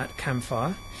Falk at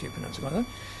Camphire, if you pronounce it like that,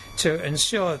 to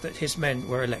ensure that his men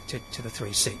were elected to the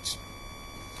 3 seats.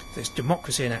 There's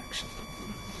democracy in action.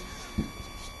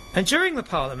 And during the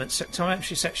Parliament's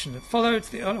parliamentary session that followed,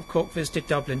 the Earl of Cork visited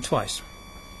Dublin twice,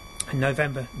 in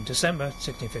November and December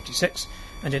 1656,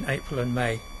 and in April and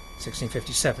May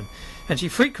 1657, and he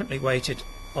frequently waited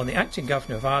on the acting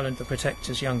Governor of Ireland, the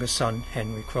Protector's younger son,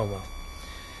 Henry Cromwell.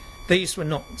 These were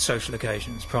not social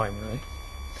occasions, primarily.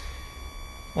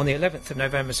 On the 11th of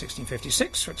November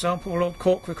 1656, for example, Lord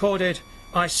Cork recorded,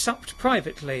 "I supped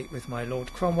privately with my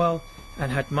Lord Cromwell,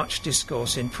 and had much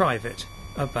discourse in private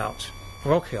about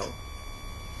Broghill."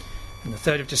 On the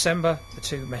 3rd of December, the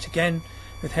two met again,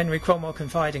 with Henry Cromwell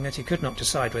confiding that he could not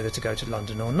decide whether to go to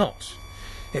London or not.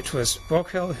 It was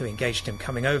Broghill who engaged him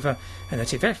coming over, and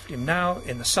that if left him now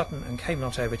in the sudden and came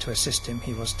not over to assist him,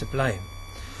 he was to blame.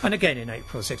 And again in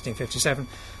April 1657,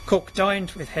 Cork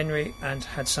dined with Henry and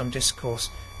had some discourse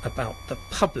about the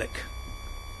public.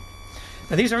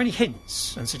 Now these are only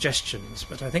hints and suggestions,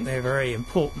 but I think they're very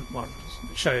important ones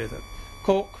that show that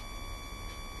Cork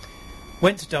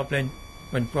went to Dublin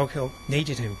when Broghill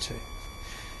needed him to.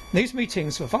 These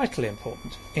meetings were vitally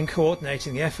important in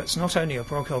coordinating the efforts not only of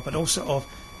Broghill but also of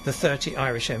the 30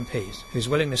 Irish MPs, whose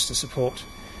willingness to support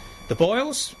the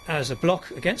Boyles as a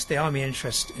bloc against the army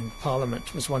interest in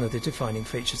Parliament was one of the defining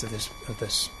features of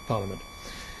this Parliament.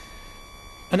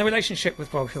 And the relationship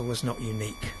with Broghill was not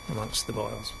unique amongst the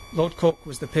Boyles. Lord Cork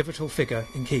was the pivotal figure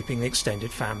in keeping the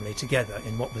extended family together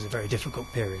in what was a very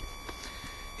difficult period.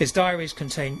 His diaries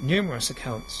contain numerous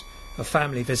accounts of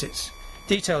family visits,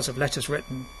 details of letters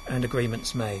written and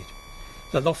agreements made.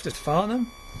 The loft at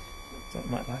Farnham, that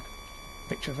might like a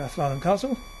picture of Farnham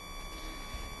Castle.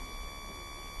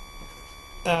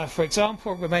 for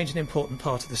example, remained an important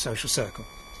part of the social circle.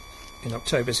 In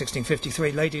October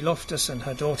 1653, Lady Loftus and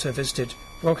her daughter visited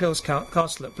Broghill's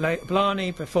castle at Blarney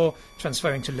before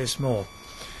transferring to Lismore.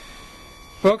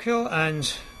 Broghill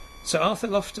and Sir Arthur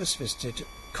Loftus visited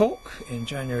Cork in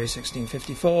January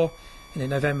 1654, and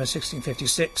in November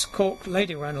 1656, Cork,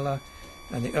 Lady Ranelagh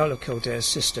and the Earl of Kildare's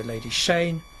sister, Lady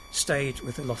Shane, stayed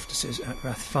with the Loftuses at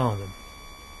Rathfarnham.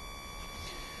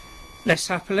 Less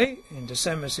happily, in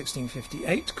December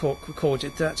 1658, Cork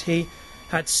recorded that he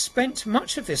had spent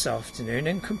much of this afternoon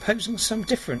in composing some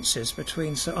differences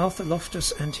between Sir Arthur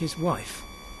Loftus and his wife.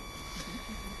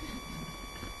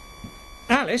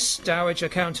 Alice, Dowager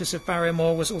Countess of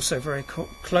Barrymore, was also very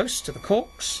close to the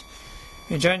Corks.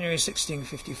 In January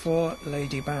 1654,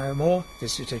 Lady Barrymore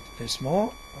visited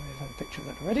Lismore. I've had a picture of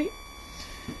that already.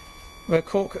 Where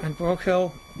Cork and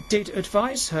Broghill did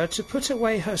advise her to put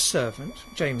away her servant,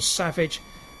 James Savage,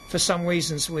 for some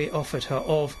reasons we offered her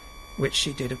of, which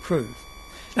she did approve.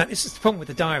 Now, this is the problem with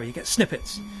the diary. You get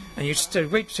snippets, and you just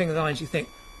read between the lines, you think,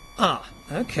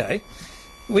 okay.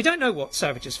 We don't know what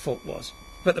Savage's fault was,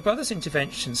 but the brothers'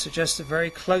 intervention suggests a very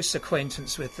close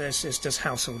acquaintance with their sister's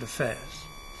household affairs.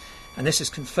 And this is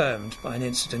confirmed by an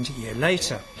incident a year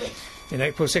later. In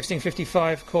April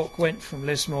 1655, Cork went from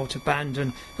Lismore to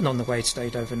Bandon, and on the way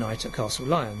stayed overnight at Castle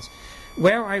Lyons,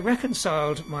 where I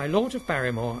reconciled my Lord of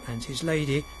Barrymore and his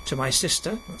lady to my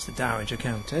sister, that's the Dowager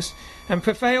Countess, and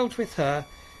prevailed with her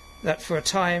that for a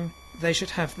time they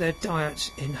should have their diet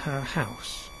in her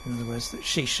house. In other words, that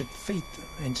she should feed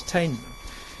them, entertain them.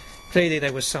 Clearly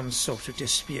there was some sort of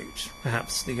dispute.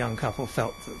 Perhaps the young couple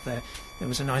felt that there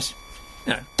was a nice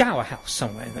dower house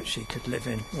somewhere that she could live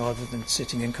in, rather than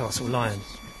sitting in Castle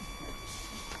Lyons.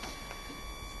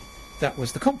 That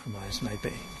was the compromise,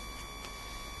 maybe.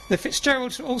 The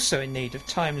Fitzgeralds were also in need of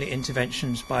timely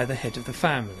interventions by the head of the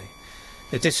family.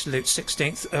 The dissolute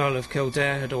 16th Earl of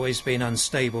Kildare had always been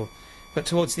unstable, but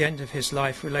towards the end of his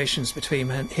life relations between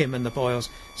him and the Boyles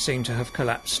seemed to have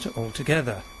collapsed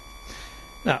altogether.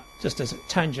 Now, just as a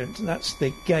tangent, that's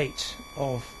the gate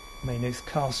of Maynooth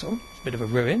Castle. It's a bit of a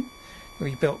ruin,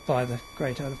 rebuilt by the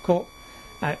great Earl of Cork.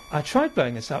 I tried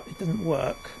blowing this up, it didn't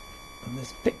work on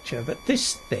this picture, but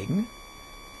this thing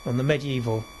on the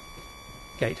medieval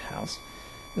gatehouse,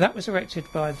 that was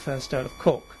erected by the first Earl of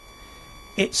Cork.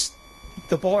 It's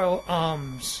the Boyle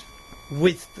arms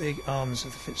with the arms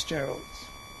of the Fitzgeralds,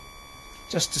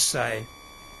 just to say,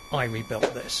 I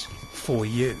rebuilt this for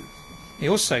you. He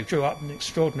also drew up an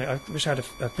extraordinary, I wish I had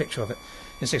a picture of it,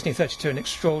 in 1632, an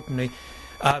extraordinary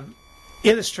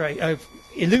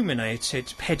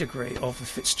illuminated pedigree of the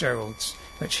Fitzgeralds,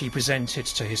 which he presented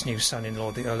to his new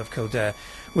son-in-law, the Earl of Kildare,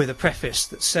 with a preface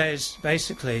that says,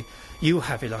 basically, you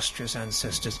have illustrious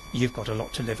ancestors, you've got a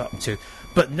lot to live up to,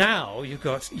 but now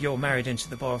you're married into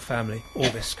the Boyle family, all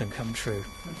this can come true.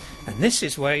 And this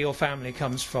is where your family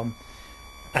comes from,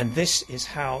 and this is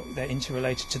how they're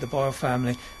interrelated to the Boyle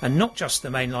family, and not just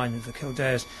the main line of the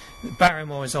Kildares.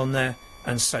 Barrymore is on there,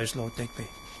 and so's Lord Digby.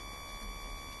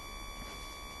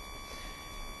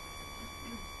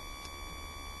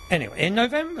 Anyway, in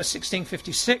November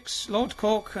 1656, Lord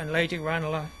Cork and Lady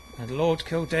Ranelagh and Lord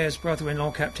Kildare's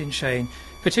brother-in-law, Captain Shane,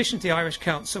 petitioned the Irish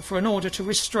Council for an order to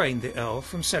restrain the Earl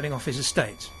from selling off his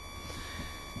estate.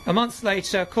 A month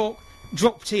later, Cork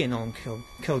dropped in on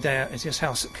Kildare at his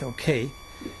house at Kilkee,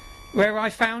 where I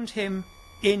found him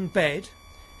in bed,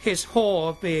 his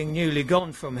whore being newly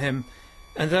gone from him,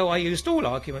 and though I used all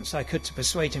arguments I could to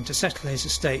persuade him to settle his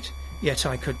estate, yet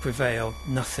I could prevail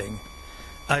nothing.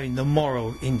 I mean, the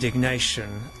moral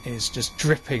indignation is just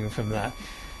dripping from that.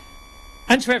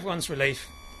 And to everyone's relief,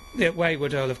 the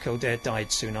wayward Earl of Kildare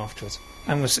died soon afterwards,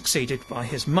 and was succeeded by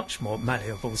his much more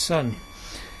malleable son.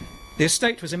 The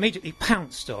estate was immediately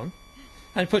pounced on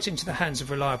and put into the hands of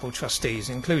reliable trustees,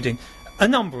 including a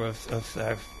number of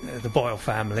the Boyle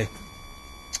family.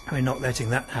 We're not letting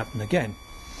that happen again.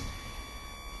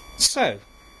 So,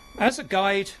 as a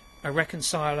guide, a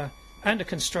reconciler, and a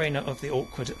constrainer of the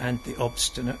awkward and the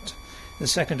obstinate, the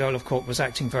second Earl of Cork was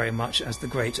acting very much as the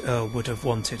great Earl would have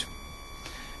wanted.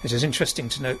 It is interesting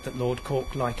to note that Lord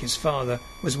Cork, like his father,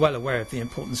 was well aware of the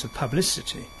importance of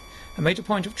publicity, and made a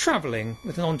point of travelling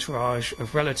with an entourage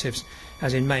of relatives,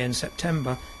 as in May and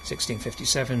September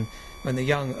 1657, when the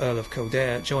young Earl of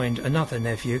Kildare joined another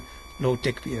nephew, Lord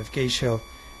Digby of Geeshill,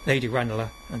 Lady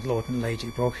Ranelagh, and Lord and Lady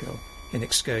Broghill, in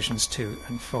excursions to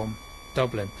and from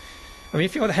Dublin. I mean,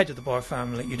 if you're the head of the Boyle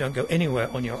family, you don't go anywhere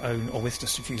on your own or with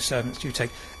just a few servants. You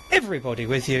take everybody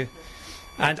with you.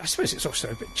 And I suppose it's also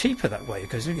a bit cheaper that way,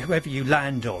 because whoever you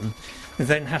land on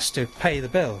then has to pay the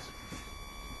bill.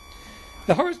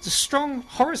 The strong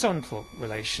horizontal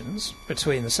relations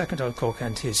between the second Earl of Cork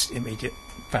and his immediate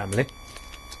family,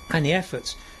 and the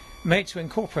efforts made to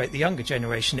incorporate the younger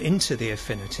generation into the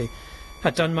affinity,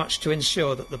 had done much to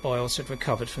ensure that the Boyles had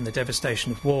recovered from the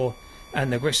devastation of war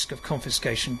and the risk of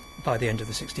confiscation by the end of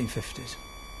the 1650s.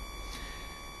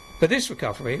 But this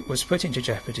recovery was put into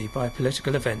jeopardy by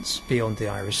political events beyond the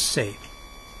Irish Sea.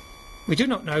 We do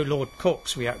not know Lord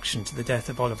Cork's reaction to the death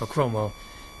of Oliver Cromwell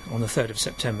on the 3rd of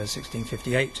September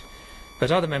 1658,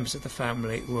 but other members of the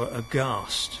family were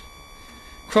aghast.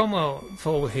 Cromwell,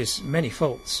 for all his many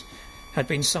faults, had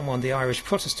been someone the Irish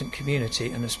Protestant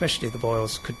community, and especially the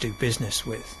Boyles, could do business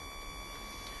with.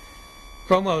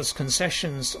 Cromwell's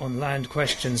concessions on land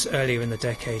questions earlier in the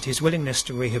decade, his willingness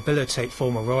to rehabilitate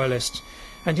former royalists,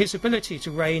 and his ability to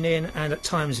rein in and at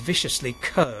times viciously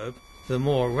curb the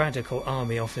more radical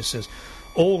army officers,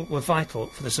 all were vital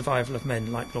for the survival of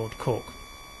men like Lord Cork.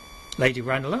 Lady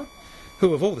Ranelagh,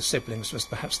 who of all the siblings was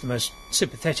perhaps the most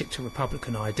sympathetic to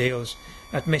Republican ideals,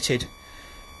 admitted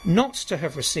not to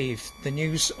have received the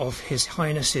news of His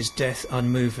Highness's death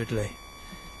unmovedly.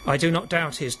 I do not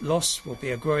doubt his loss will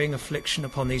be a growing affliction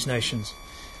upon these nations,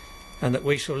 and that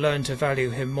we shall learn to value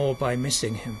him more by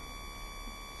missing him.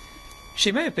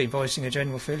 She may have been voicing a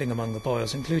general feeling among the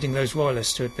Boyles, including those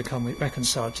royalists who had become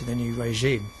reconciled to the new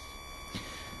regime.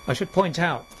 I should point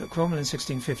out that Cromwell in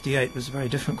 1658 was a very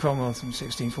different Cromwell from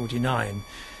 1649.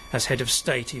 As head of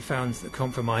state, he found that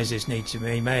compromises need to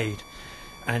be made,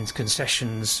 and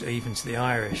concessions even to the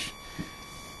Irish.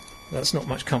 That's not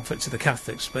much comfort to the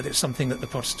Catholics, but it's something that the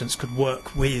Protestants could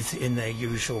work with in their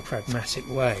usual pragmatic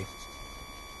way.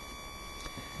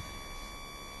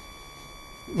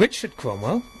 Richard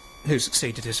Cromwell, who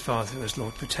succeeded his father as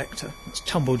Lord Protector, that's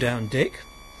Tumbledown Dick.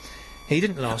 He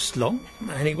didn't last long,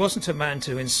 and he wasn't a man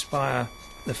to inspire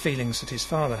the feelings that his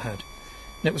father had.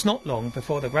 And it was not long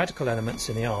before the radical elements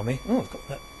in the army... Oh, I've got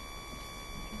that.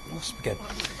 Lost again.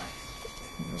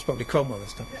 It was probably Cromwell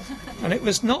this time. And it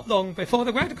was not long before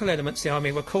the radical elements in the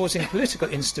army were causing political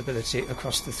instability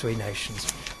across the three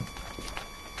nations.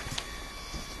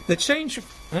 The change of...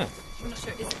 I'm not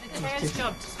sure. Is it the chair's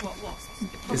job to swat wasps?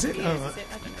 Is it? Oh, right. Is it?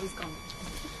 I don't know. Who's gone?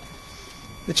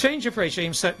 The change of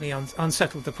regime certainly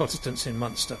unsettled the Protestants in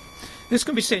Munster. This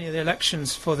can be seen in the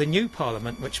elections for the new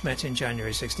Parliament, which met in January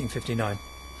 1659.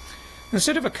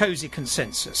 Instead of a cosy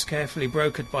consensus, carefully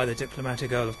brokered by the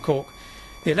diplomatic Earl of Cork,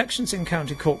 the elections in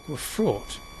County Cork were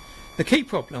fraught. The key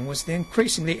problem was the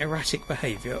increasingly erratic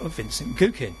behaviour of Vincent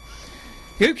Gookin.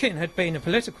 Gookin had been a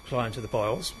political client of the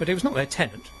Boyles, but he was not their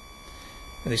tenant.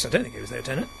 At least I don't think he was their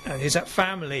tenant. His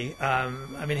family,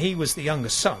 he was the younger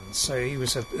son, so he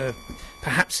was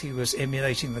perhaps he was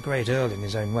emulating the great Earl in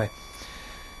his own way.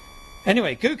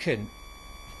 Anyway, Gookin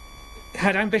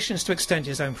had ambitions to extend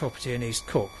his own property in East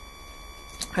Cork,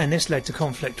 and this led to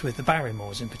conflict with the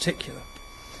Barrymores in particular.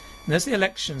 And as the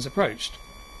elections approached,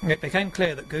 it became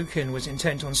clear that Gookin was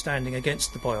intent on standing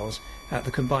against the Boyles at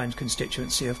the combined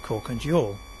constituency of Cork and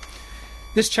Youghal.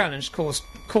 This challenge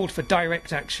called for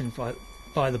direct action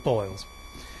by the Boyles.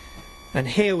 And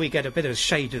here we get a bit of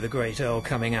shade of the great Earl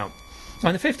coming out.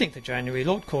 On the 15th of January,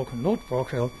 Lord Cork and Lord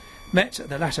Broghill met at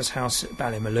the latter's house at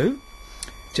Ballymaloe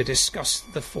to discuss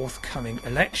the forthcoming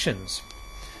elections.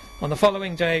 On the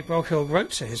following day, Broghill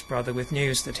wrote to his brother with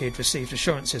news that he had received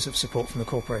assurances of support from the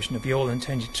Corporation of Youghal,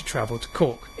 intended to travel to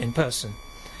Cork in person.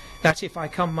 That if I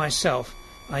come myself,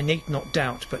 I need not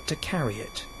doubt but to carry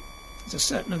it. There's a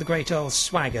certain of the great Earl's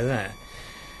swagger there.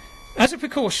 As a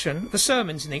precaution, the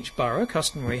sermons in each borough,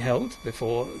 customary held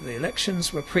before the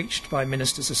elections, were preached by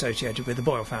ministers associated with the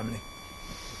Boyle family.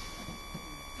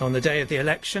 On the day of the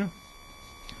election,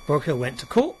 Broghill went to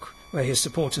Cork, where his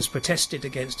supporters protested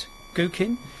against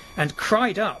Gookin and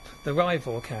cried up the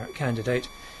rival candidate,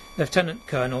 Lieutenant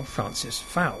Colonel Francis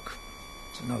Falk.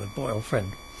 It's another Boyle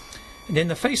friend. And in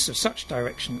the face of such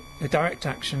direct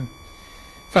action,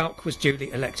 Falk was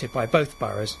duly elected by both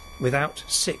boroughs without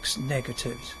 6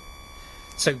 negatives.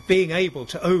 So being able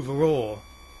to overawe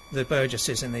the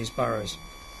burgesses in these boroughs,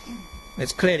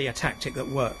 it's clearly a tactic that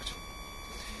worked.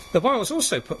 The Boyles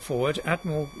also put forward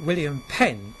Admiral William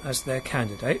Penn as their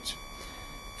candidate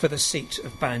for the seat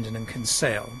of Bandon and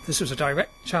Kinsale. This was a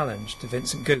direct challenge to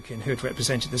Vincent Gookin, who had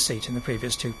represented the seat in the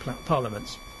previous 2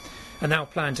 parliaments, and now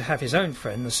planned to have his own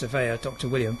friend, the surveyor Dr.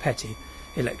 William Petty,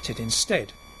 elected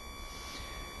instead.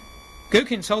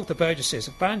 Gookin told the burgesses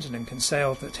of Bandon and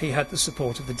Kinsale that he had the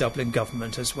support of the Dublin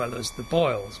government as well as the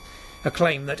Boyles, a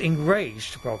claim that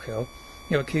enraged Broghill,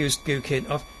 who accused Gookin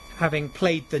of having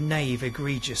played the knave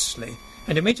egregiously,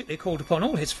 and immediately called upon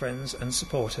all his friends and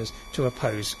supporters to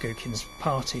oppose Gookin's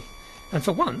party. And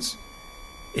for once,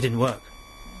 it didn't work.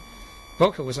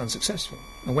 Broghill was unsuccessful,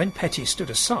 and when Petty stood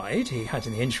aside, he had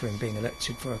in the interim been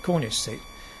elected for a Cornish seat,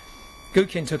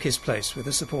 Gookin took his place with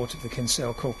the support of the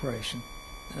Kinsale Corporation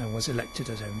and was elected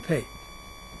as MP.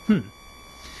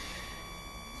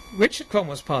 Richard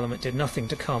Cromwell's Parliament did nothing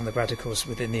to calm the radicals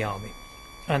within the army,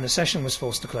 and the session was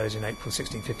forced to close in April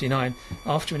 1659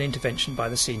 after an intervention by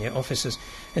the senior officers,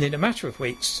 and in a matter of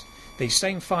weeks these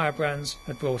same firebrands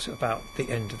had brought about the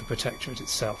end of the Protectorate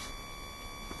itself.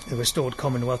 The restored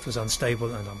Commonwealth was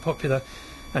unstable and unpopular,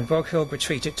 and Broghill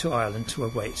retreated to Ireland to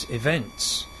await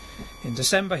events. In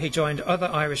December he joined other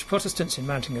Irish Protestants in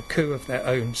mounting a coup of their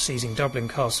own, seizing Dublin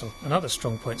Castle and other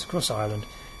strong points across Ireland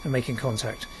and making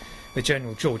contact with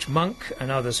General George Monk and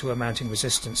others who were mounting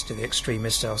resistance to the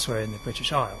extremists elsewhere in the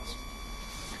British Isles.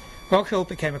 Broghill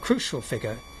became a crucial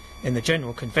figure in the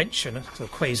General Convention, the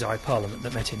quasi-parliament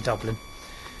that met in Dublin,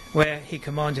 where he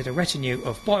commanded a retinue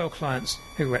of Boyle clients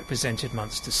who represented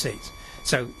Munster seats.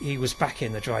 So he was back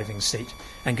in the driving seat,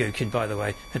 and Gookin, by the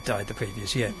way, had died the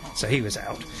previous year, so he was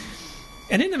out.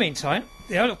 And in the meantime,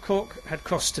 the Earl of Cork had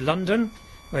crossed to London,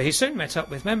 where he soon met up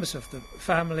with members of the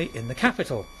family in the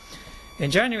capital.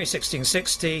 In January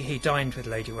 1660 he dined with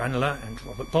Lady Ranelagh and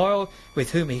Robert Boyle,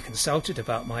 with whom he consulted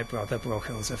about my brother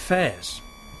Broghill's affairs.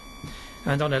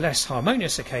 And on a less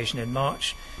harmonious occasion in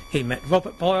March he met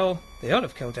Robert Boyle, the Earl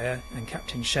of Kildare, and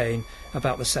Captain Shane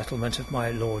about the settlement of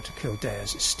my Lord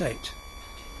Kildare's estate.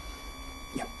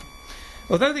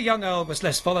 Although the young Earl was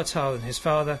less volatile than his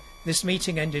father, this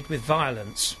meeting ended with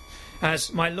violence,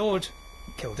 as my Lord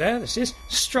Kildare,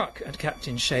 struck at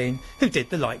Captain Shane, who did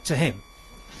the like to him.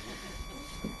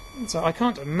 So I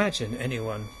can't imagine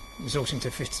anyone resorting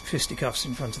to fisticuffs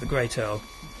in front of the great Earl.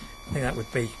 I think that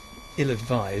would be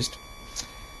ill-advised.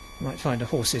 You might find a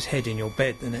horse's head in your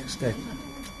bed the next day.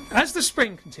 As the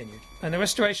spring continued, and the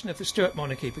restoration of the Stuart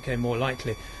monarchy became more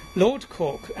likely, Lord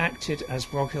Cork acted as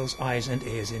Broghill's eyes and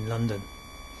ears in London.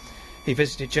 He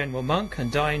visited General Monk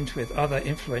and dined with other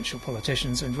influential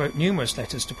politicians and wrote numerous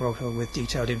letters to Broghill with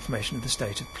detailed information of the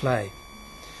state of play.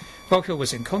 Broghill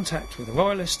was in contact with the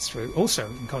Royalists through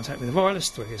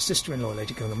his sister-in-law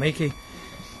Lady Gilnamiki,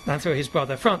 and through his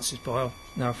brother Francis Boyle,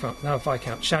 now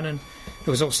Viscount Shannon,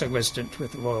 who was also resident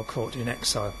with the royal court in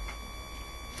exile.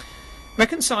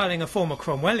 Reconciling a former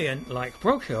Cromwellian like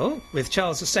Broghill with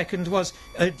Charles II was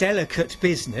a delicate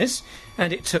business,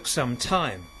 and it took some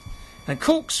time. And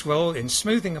Cork's role in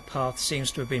smoothing a path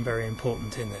seems to have been very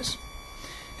important in this.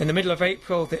 In the middle of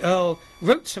April, the Earl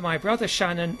wrote to my brother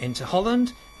Shannon into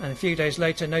Holland, and a few days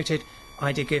later noted,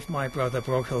 "I did give my brother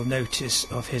Broghill notice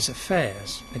of his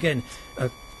affairs." Again,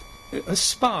 a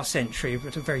sparse entry,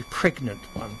 but a very pregnant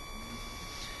one.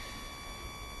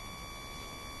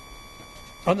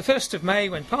 On the 1st of May,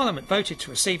 when Parliament voted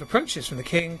to receive approaches from the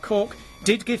King, Cork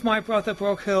did give my brother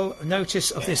Broghill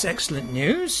notice of this excellent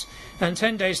news, and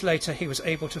 10 days later he was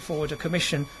able to forward a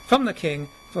commission from the King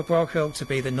for Broghill to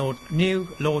be the new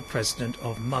Lord President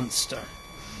of Munster.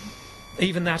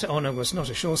 Even that honour was not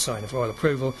a sure sign of royal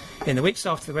approval. In the weeks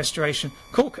after the Restoration,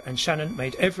 Cork and Shannon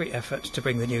made every effort to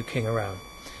bring the new King around.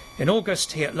 In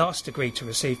August he at last agreed to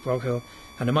receive Broghill,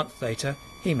 and a month later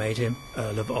he made him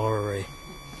Earl of Orrery.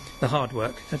 The hard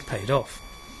work had paid off.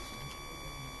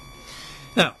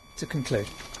 Now, to conclude.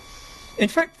 In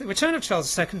fact, the return of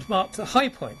Charles II marked the high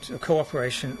point of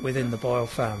cooperation within the Boyle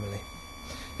family.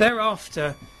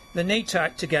 Thereafter, the need to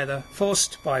act together,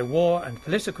 forced by war and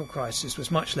political crisis,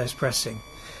 was much less pressing.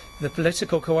 The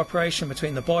political cooperation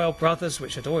between the Boyle brothers,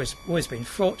 which had always been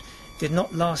fraught, did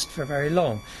not last for very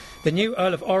long. The new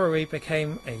Earl of Orrery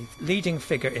became a leading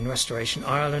figure in Restoration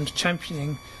Ireland,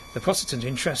 championing the Protestant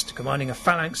interest, commanding a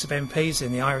phalanx of MPs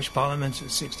in the Irish Parliament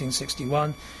of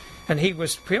 1661, and he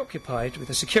was preoccupied with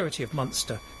the security of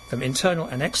Munster from internal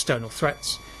and external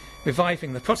threats,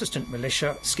 reviving the Protestant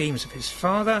militia schemes of his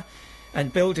father,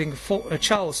 and building a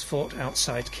Charles fort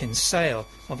outside Kinsale.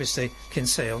 Obviously,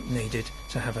 Kinsale needed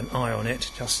to have an eye on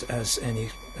it, just as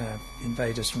any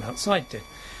invaders from outside did.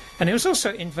 And he was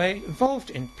also involved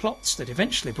in plots that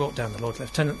eventually brought down the Lord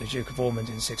Lieutenant, the Duke of Ormond,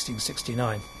 in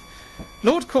 1669.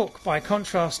 Lord Cork, by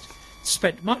contrast,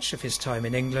 spent much of his time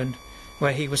in England,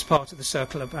 where he was part of the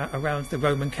circle around the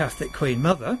Roman Catholic Queen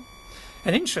Mother,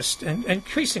 and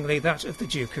increasingly that of the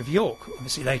Duke of York,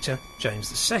 obviously later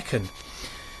James II.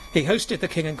 He hosted the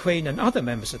King and Queen and other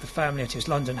members of the family at his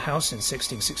London house in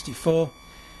 1664,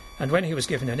 and when he was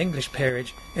given an English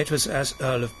peerage, it was as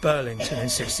Earl of Burlington in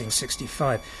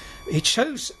 1665. He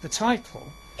chose the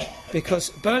title because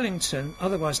Burlington,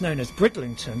 otherwise known as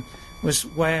Bridlington, was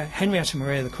where Henrietta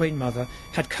Maria, the Queen Mother,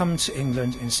 had come to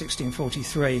England in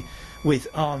 1643 with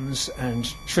arms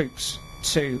and troops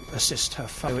to assist her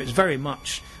father. It was very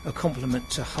much a compliment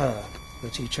to her.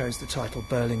 that he chose the title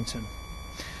Burlington.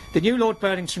 The new Lord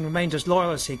Burlington remained as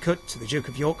loyal as he could to the Duke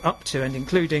of York up to and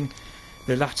including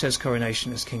the latter's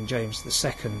coronation as King James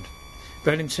II.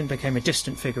 Burlington became a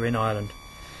distant figure in Ireland.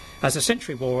 As the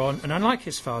century wore on, and unlike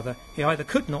his father, he either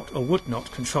could not or would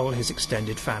not control his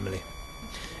extended family.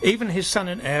 Even his son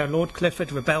and heir, Lord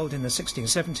Clifford, rebelled in the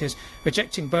 1670s,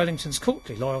 rejecting Burlington's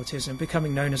courtly loyalties and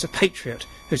becoming known as a patriot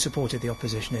who supported the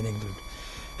opposition in England.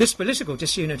 This political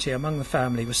disunity among the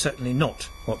family was certainly not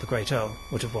what the great Earl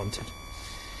would have wanted.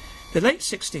 The late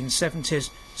 1670s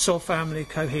saw family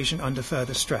cohesion under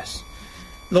further stress.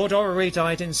 Lord Orrery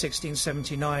died in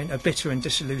 1679, a bitter and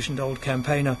disillusioned old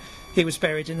campaigner. He was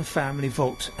buried in the family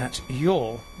vault at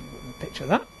Youghal. Picture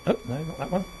that. Oh, no, not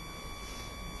that one.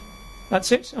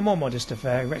 That's it, a more modest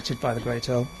affair erected by the great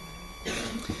Earl.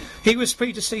 He was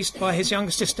predeceased by his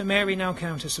younger sister Mary, now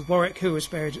Countess of Warwick, who was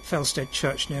buried at Felstead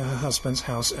Church near her husband's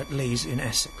house at Lees in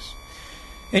Essex.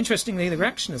 Interestingly, the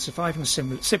reaction of the surviving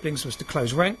siblings was to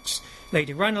close ranks.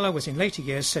 Lady Ranelagh was in later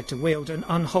years said to wield an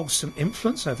unwholesome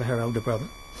influence over her elder brother,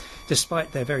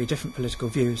 despite their very different political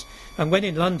views, and when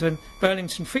in London,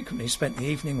 Burlington frequently spent the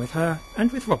evening with her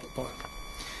and with Robert Boyle.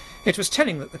 It was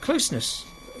telling that the closeness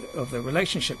of the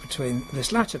relationship between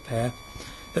this latter pair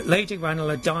that Lady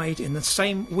Ranelagh died in the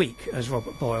same week as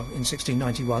Robert Boyle in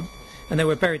 1691, and they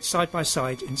were buried side by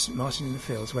side in St Martin in the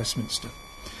Fields, Westminster.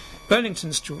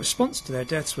 Burlington's response to their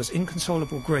deaths was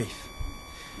inconsolable grief.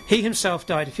 He himself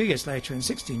died a few years later in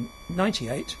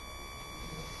 1698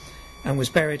 and was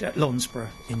buried at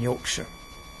Lounsborough in Yorkshire.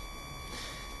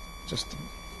 Just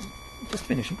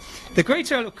finishing. The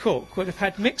great Earl of Cork would have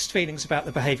had mixed feelings about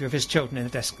the behaviour of his children in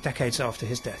the decades after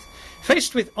his death.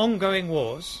 Faced with ongoing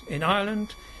wars in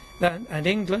Ireland and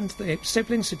England, the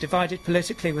siblings had divided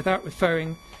politically without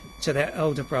referring to their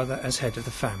elder brother as head of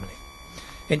the family.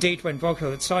 Indeed, when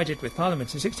Broghill had sided with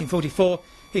Parliament in 1644,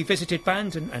 he visited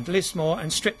Bandon and Lismore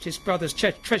and stripped his brother's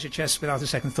treasure chests without a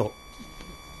second thought.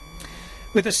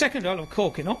 With the second Earl of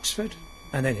Cork in Oxford,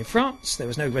 and then in France, there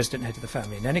was no resident head of the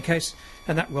family in any case,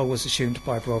 and that role was assumed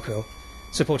by Broghill,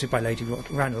 supported by Lady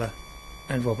Ranelagh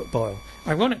and Robert Boyle.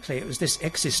 Ironically, it was this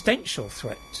existential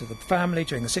threat to the family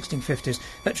during the 1650s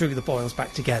that drew the Boyles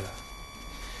back together.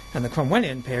 And the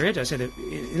Cromwellian period, as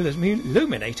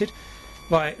illuminated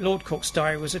by Lord Cork's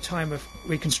diary, was a time of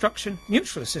reconstruction,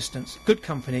 mutual assistance, good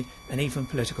company, and even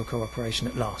political cooperation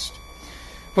at last.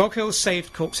 Broghill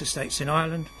saved Cork's estates in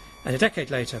Ireland, and a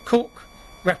decade later, Cork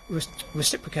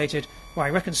reciprocated by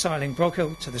reconciling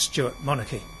Broghill to the Stuart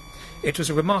monarchy. It was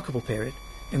a remarkable period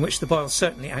in which the Boyles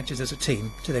certainly acted as a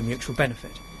team to their mutual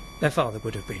benefit. Their father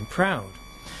would have been proud.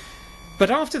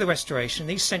 But after the Restoration,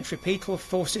 these centripetal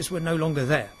forces were no longer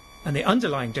there, and the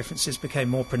underlying differences became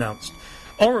more pronounced.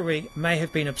 Orrery may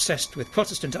have been obsessed with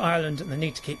Protestant Ireland and the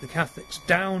need to keep the Catholics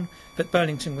down, but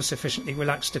Burlington was sufficiently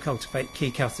relaxed to cultivate key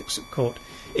Catholics at court,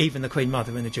 even the Queen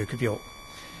Mother and the Duke of York.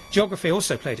 Geography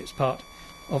also played its part.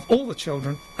 Of all the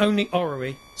children, only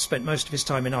Orrery spent most of his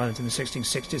time in Ireland in the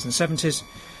 1660s and 70s.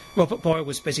 Robert Boyle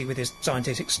was busy with his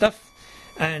scientific stuff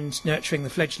and nurturing the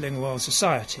fledgling Royal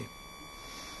Society.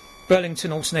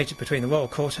 Burlington alternated between the Royal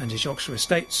Court and his Yorkshire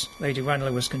estates. Lady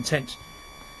Ranelagh was content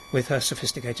with her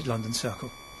sophisticated London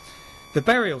circle. The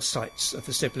burial sites of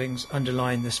the siblings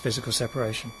underline this physical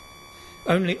separation.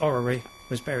 Only Orrery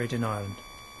was buried in Ireland,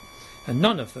 and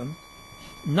none of them,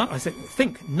 I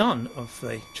think none of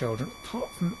the children, apart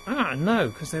from,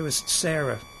 because there was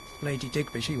Sarah, Lady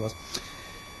Digby, she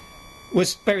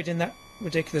was buried in that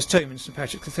ridiculous tomb in St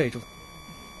Patrick's Cathedral.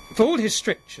 For all his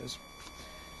strictures,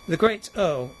 the great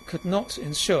Earl could not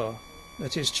ensure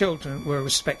that his children were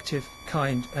respectful,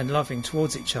 kind and loving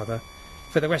towards each other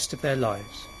for the rest of their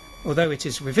lives, although it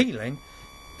is revealing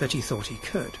that he thought he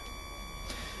could.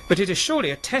 But it is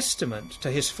surely a testament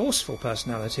to his forceful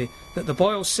personality that the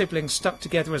Boyle siblings stuck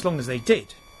together as long as they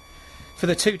did. For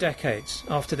the 2 decades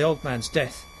after the old man's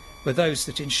death were those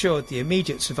that ensured the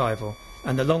immediate survival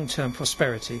and the long-term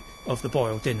prosperity of the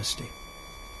Boyle dynasty.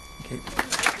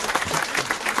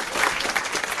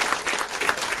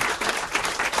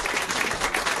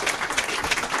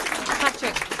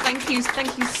 Thank you.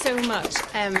 Thank you so much.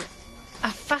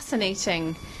 A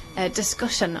fascinating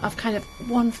discussion of kind of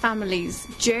one family's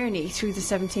journey through the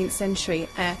 17th century,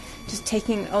 just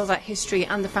taking all that history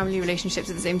and the family relationships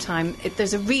at the same time.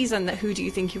 There's a reason that Who Do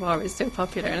You Think You Are is so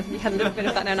popular, and I think we had a little bit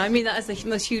of that now, and I mean that as the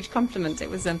most huge compliment. It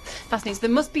was fascinating. So there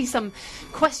must be some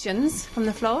questions from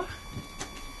the floor.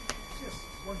 Yes,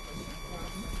 one question.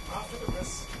 After the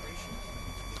Restoration,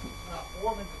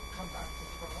 Ormond come back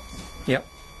to France. Yep.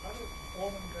 How did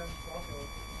Ormond and Broghill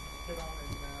get on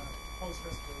in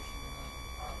post-Restoration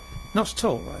Ireland? Not at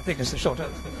all, I think is the short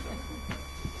answer.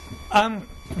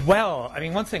 Well, I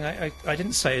mean, one thing I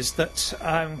didn't say is that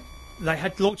they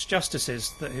had Lords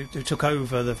Justices who took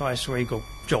over the viceregal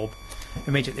job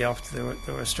immediately after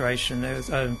the Restoration.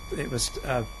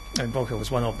 Bogle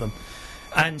was one of them.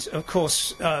 And, of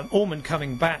course, Ormond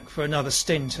coming back for another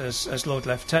stint as Lord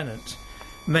Lieutenant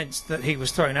meant that he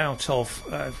was thrown out of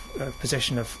a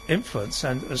position of influence,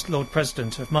 and as Lord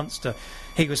President of Munster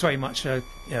he was very much an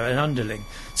underling.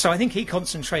 So I think he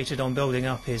concentrated on building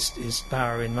up his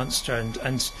power in Munster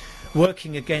and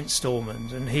working against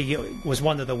Ormond, and he was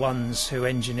one of the ones who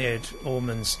engineered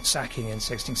Ormond's sacking in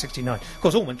 1669. Of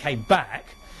course, Ormond came back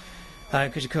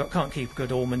because you can't keep a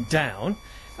good Ormond down,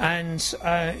 and so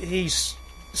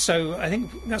I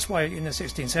think that's why in the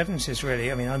 1670s,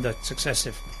 really, I mean, under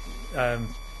successive Lord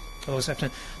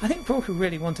Lieutenant, I think Corker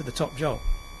really wanted the top job,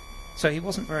 so he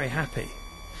wasn't very happy.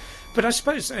 But I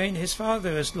suppose, I mean, his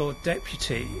father as Lord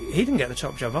Deputy, he didn't get the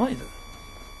top job either.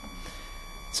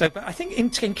 So, but I think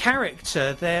in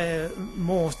character they're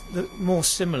more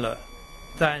similar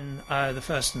than the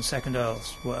first and second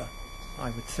Earls were,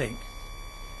 I would think.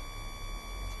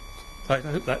 I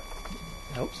hope that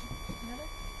helps.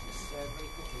 Just very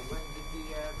quickly, when did the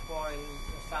Boyle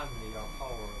family or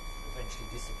power eventually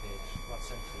dissipate? What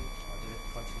century? Or did it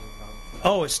continue on?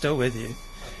 Oh, it's still with you.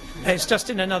 It's just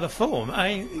in another form.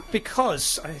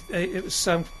 Because it was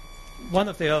one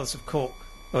of the Earls of Cork,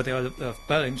 or the Earl of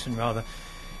Burlington rather.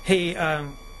 He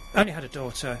only had a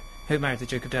daughter who married the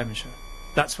Duke of Devonshire.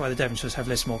 That's why the Devonshires have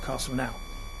Lismore Castle now.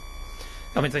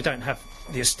 I mean, they don't have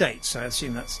the estate, so I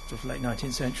assume that's sort of late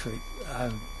 19th century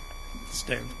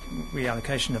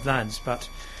reallocation of lands, but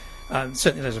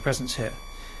certainly there's a presence here.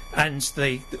 And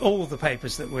all the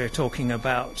papers that we're talking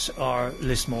about are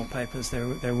Lismore papers.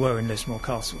 There were in Lismore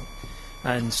Castle,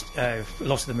 and a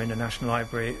lot of them in the National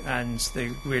Library, and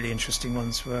the really interesting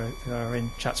ones are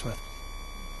in Chatsworth.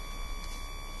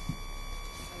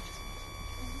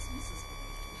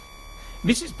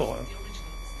 Mrs. Boyle,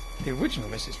 the original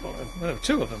Mrs. Boyle. Well, there were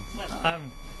two of them. Well,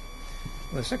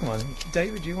 the second one,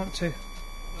 David, do you want to?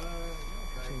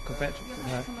 Go back to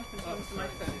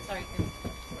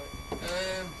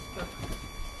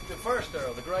the first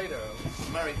Earl, the great Earl,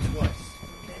 married twice.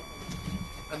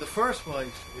 And the first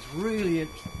wife is really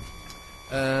interesting.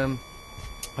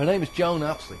 Her name is Joan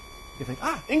Apsley. You think,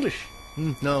 English?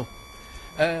 No.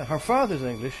 Her father's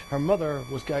English, her mother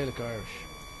was Gaelic Irish.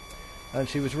 And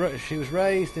she was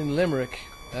raised in Limerick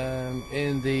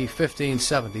in the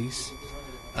 1570s,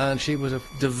 and she was a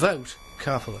devout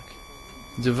Catholic.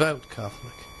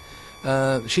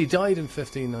 She died in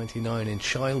 1599 in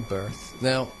childbirth.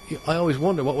 Now, I always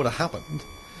wonder what would have happened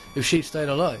if she'd stayed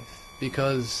alive,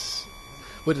 because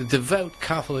with a devout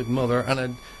Catholic mother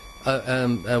and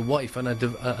a wife and a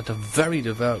very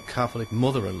devout Catholic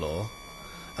mother-in-law,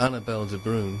 Annabel de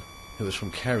Bruyne, who was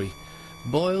from Kerry,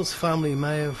 Boyle's family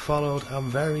may have followed a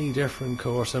very different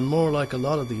course, and more like a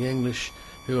lot of the English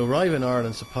who arrive in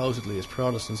Ireland supposedly as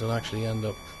Protestants and actually end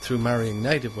up, through marrying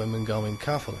native women, going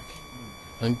Catholic.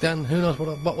 And then who knows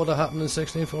what would have happened in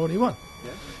 1641.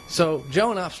 Yeah. So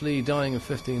Joan Apsley dying in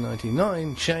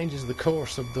 1599 changes the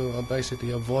course of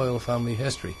basically of Boyle family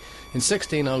history. In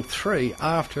 1603,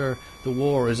 after the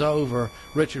war is over,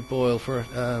 Richard Boyle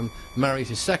marries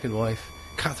his second wife,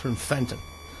 Catherine Fenton.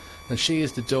 And she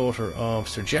is the daughter of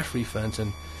Sir Geoffrey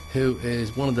Fenton, who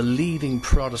is one of the leading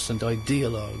Protestant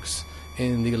ideologues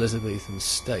in the Elizabethan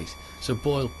state. So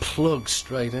Boyle plugs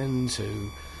straight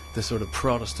into the sort of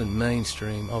Protestant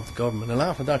mainstream of the government. And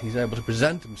after that, he's able to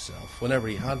present himself, whenever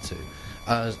he had to,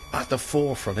 as at the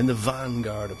forefront, in the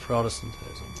vanguard of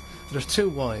Protestantism. There's two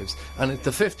wives, and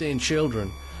the 15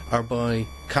 children are by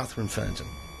Catherine Fenton.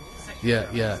 Yeah,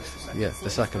 the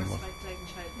second one.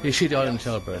 Yeah, she died in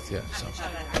childbirth, yeah. So.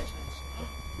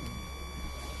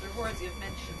 Worthy of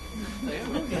mention.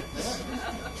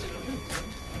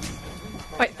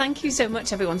 Right, thank you so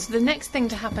much, everyone. So the next thing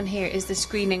to happen here is the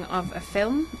screening of a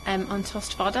film on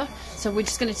Tost Fada. So we're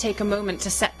just going to take a moment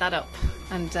to set that up,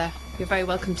 and you're very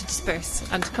welcome to disperse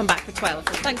and to come back for 12.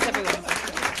 So thanks, everyone.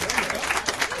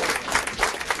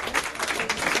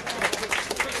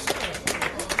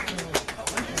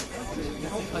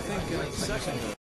 I think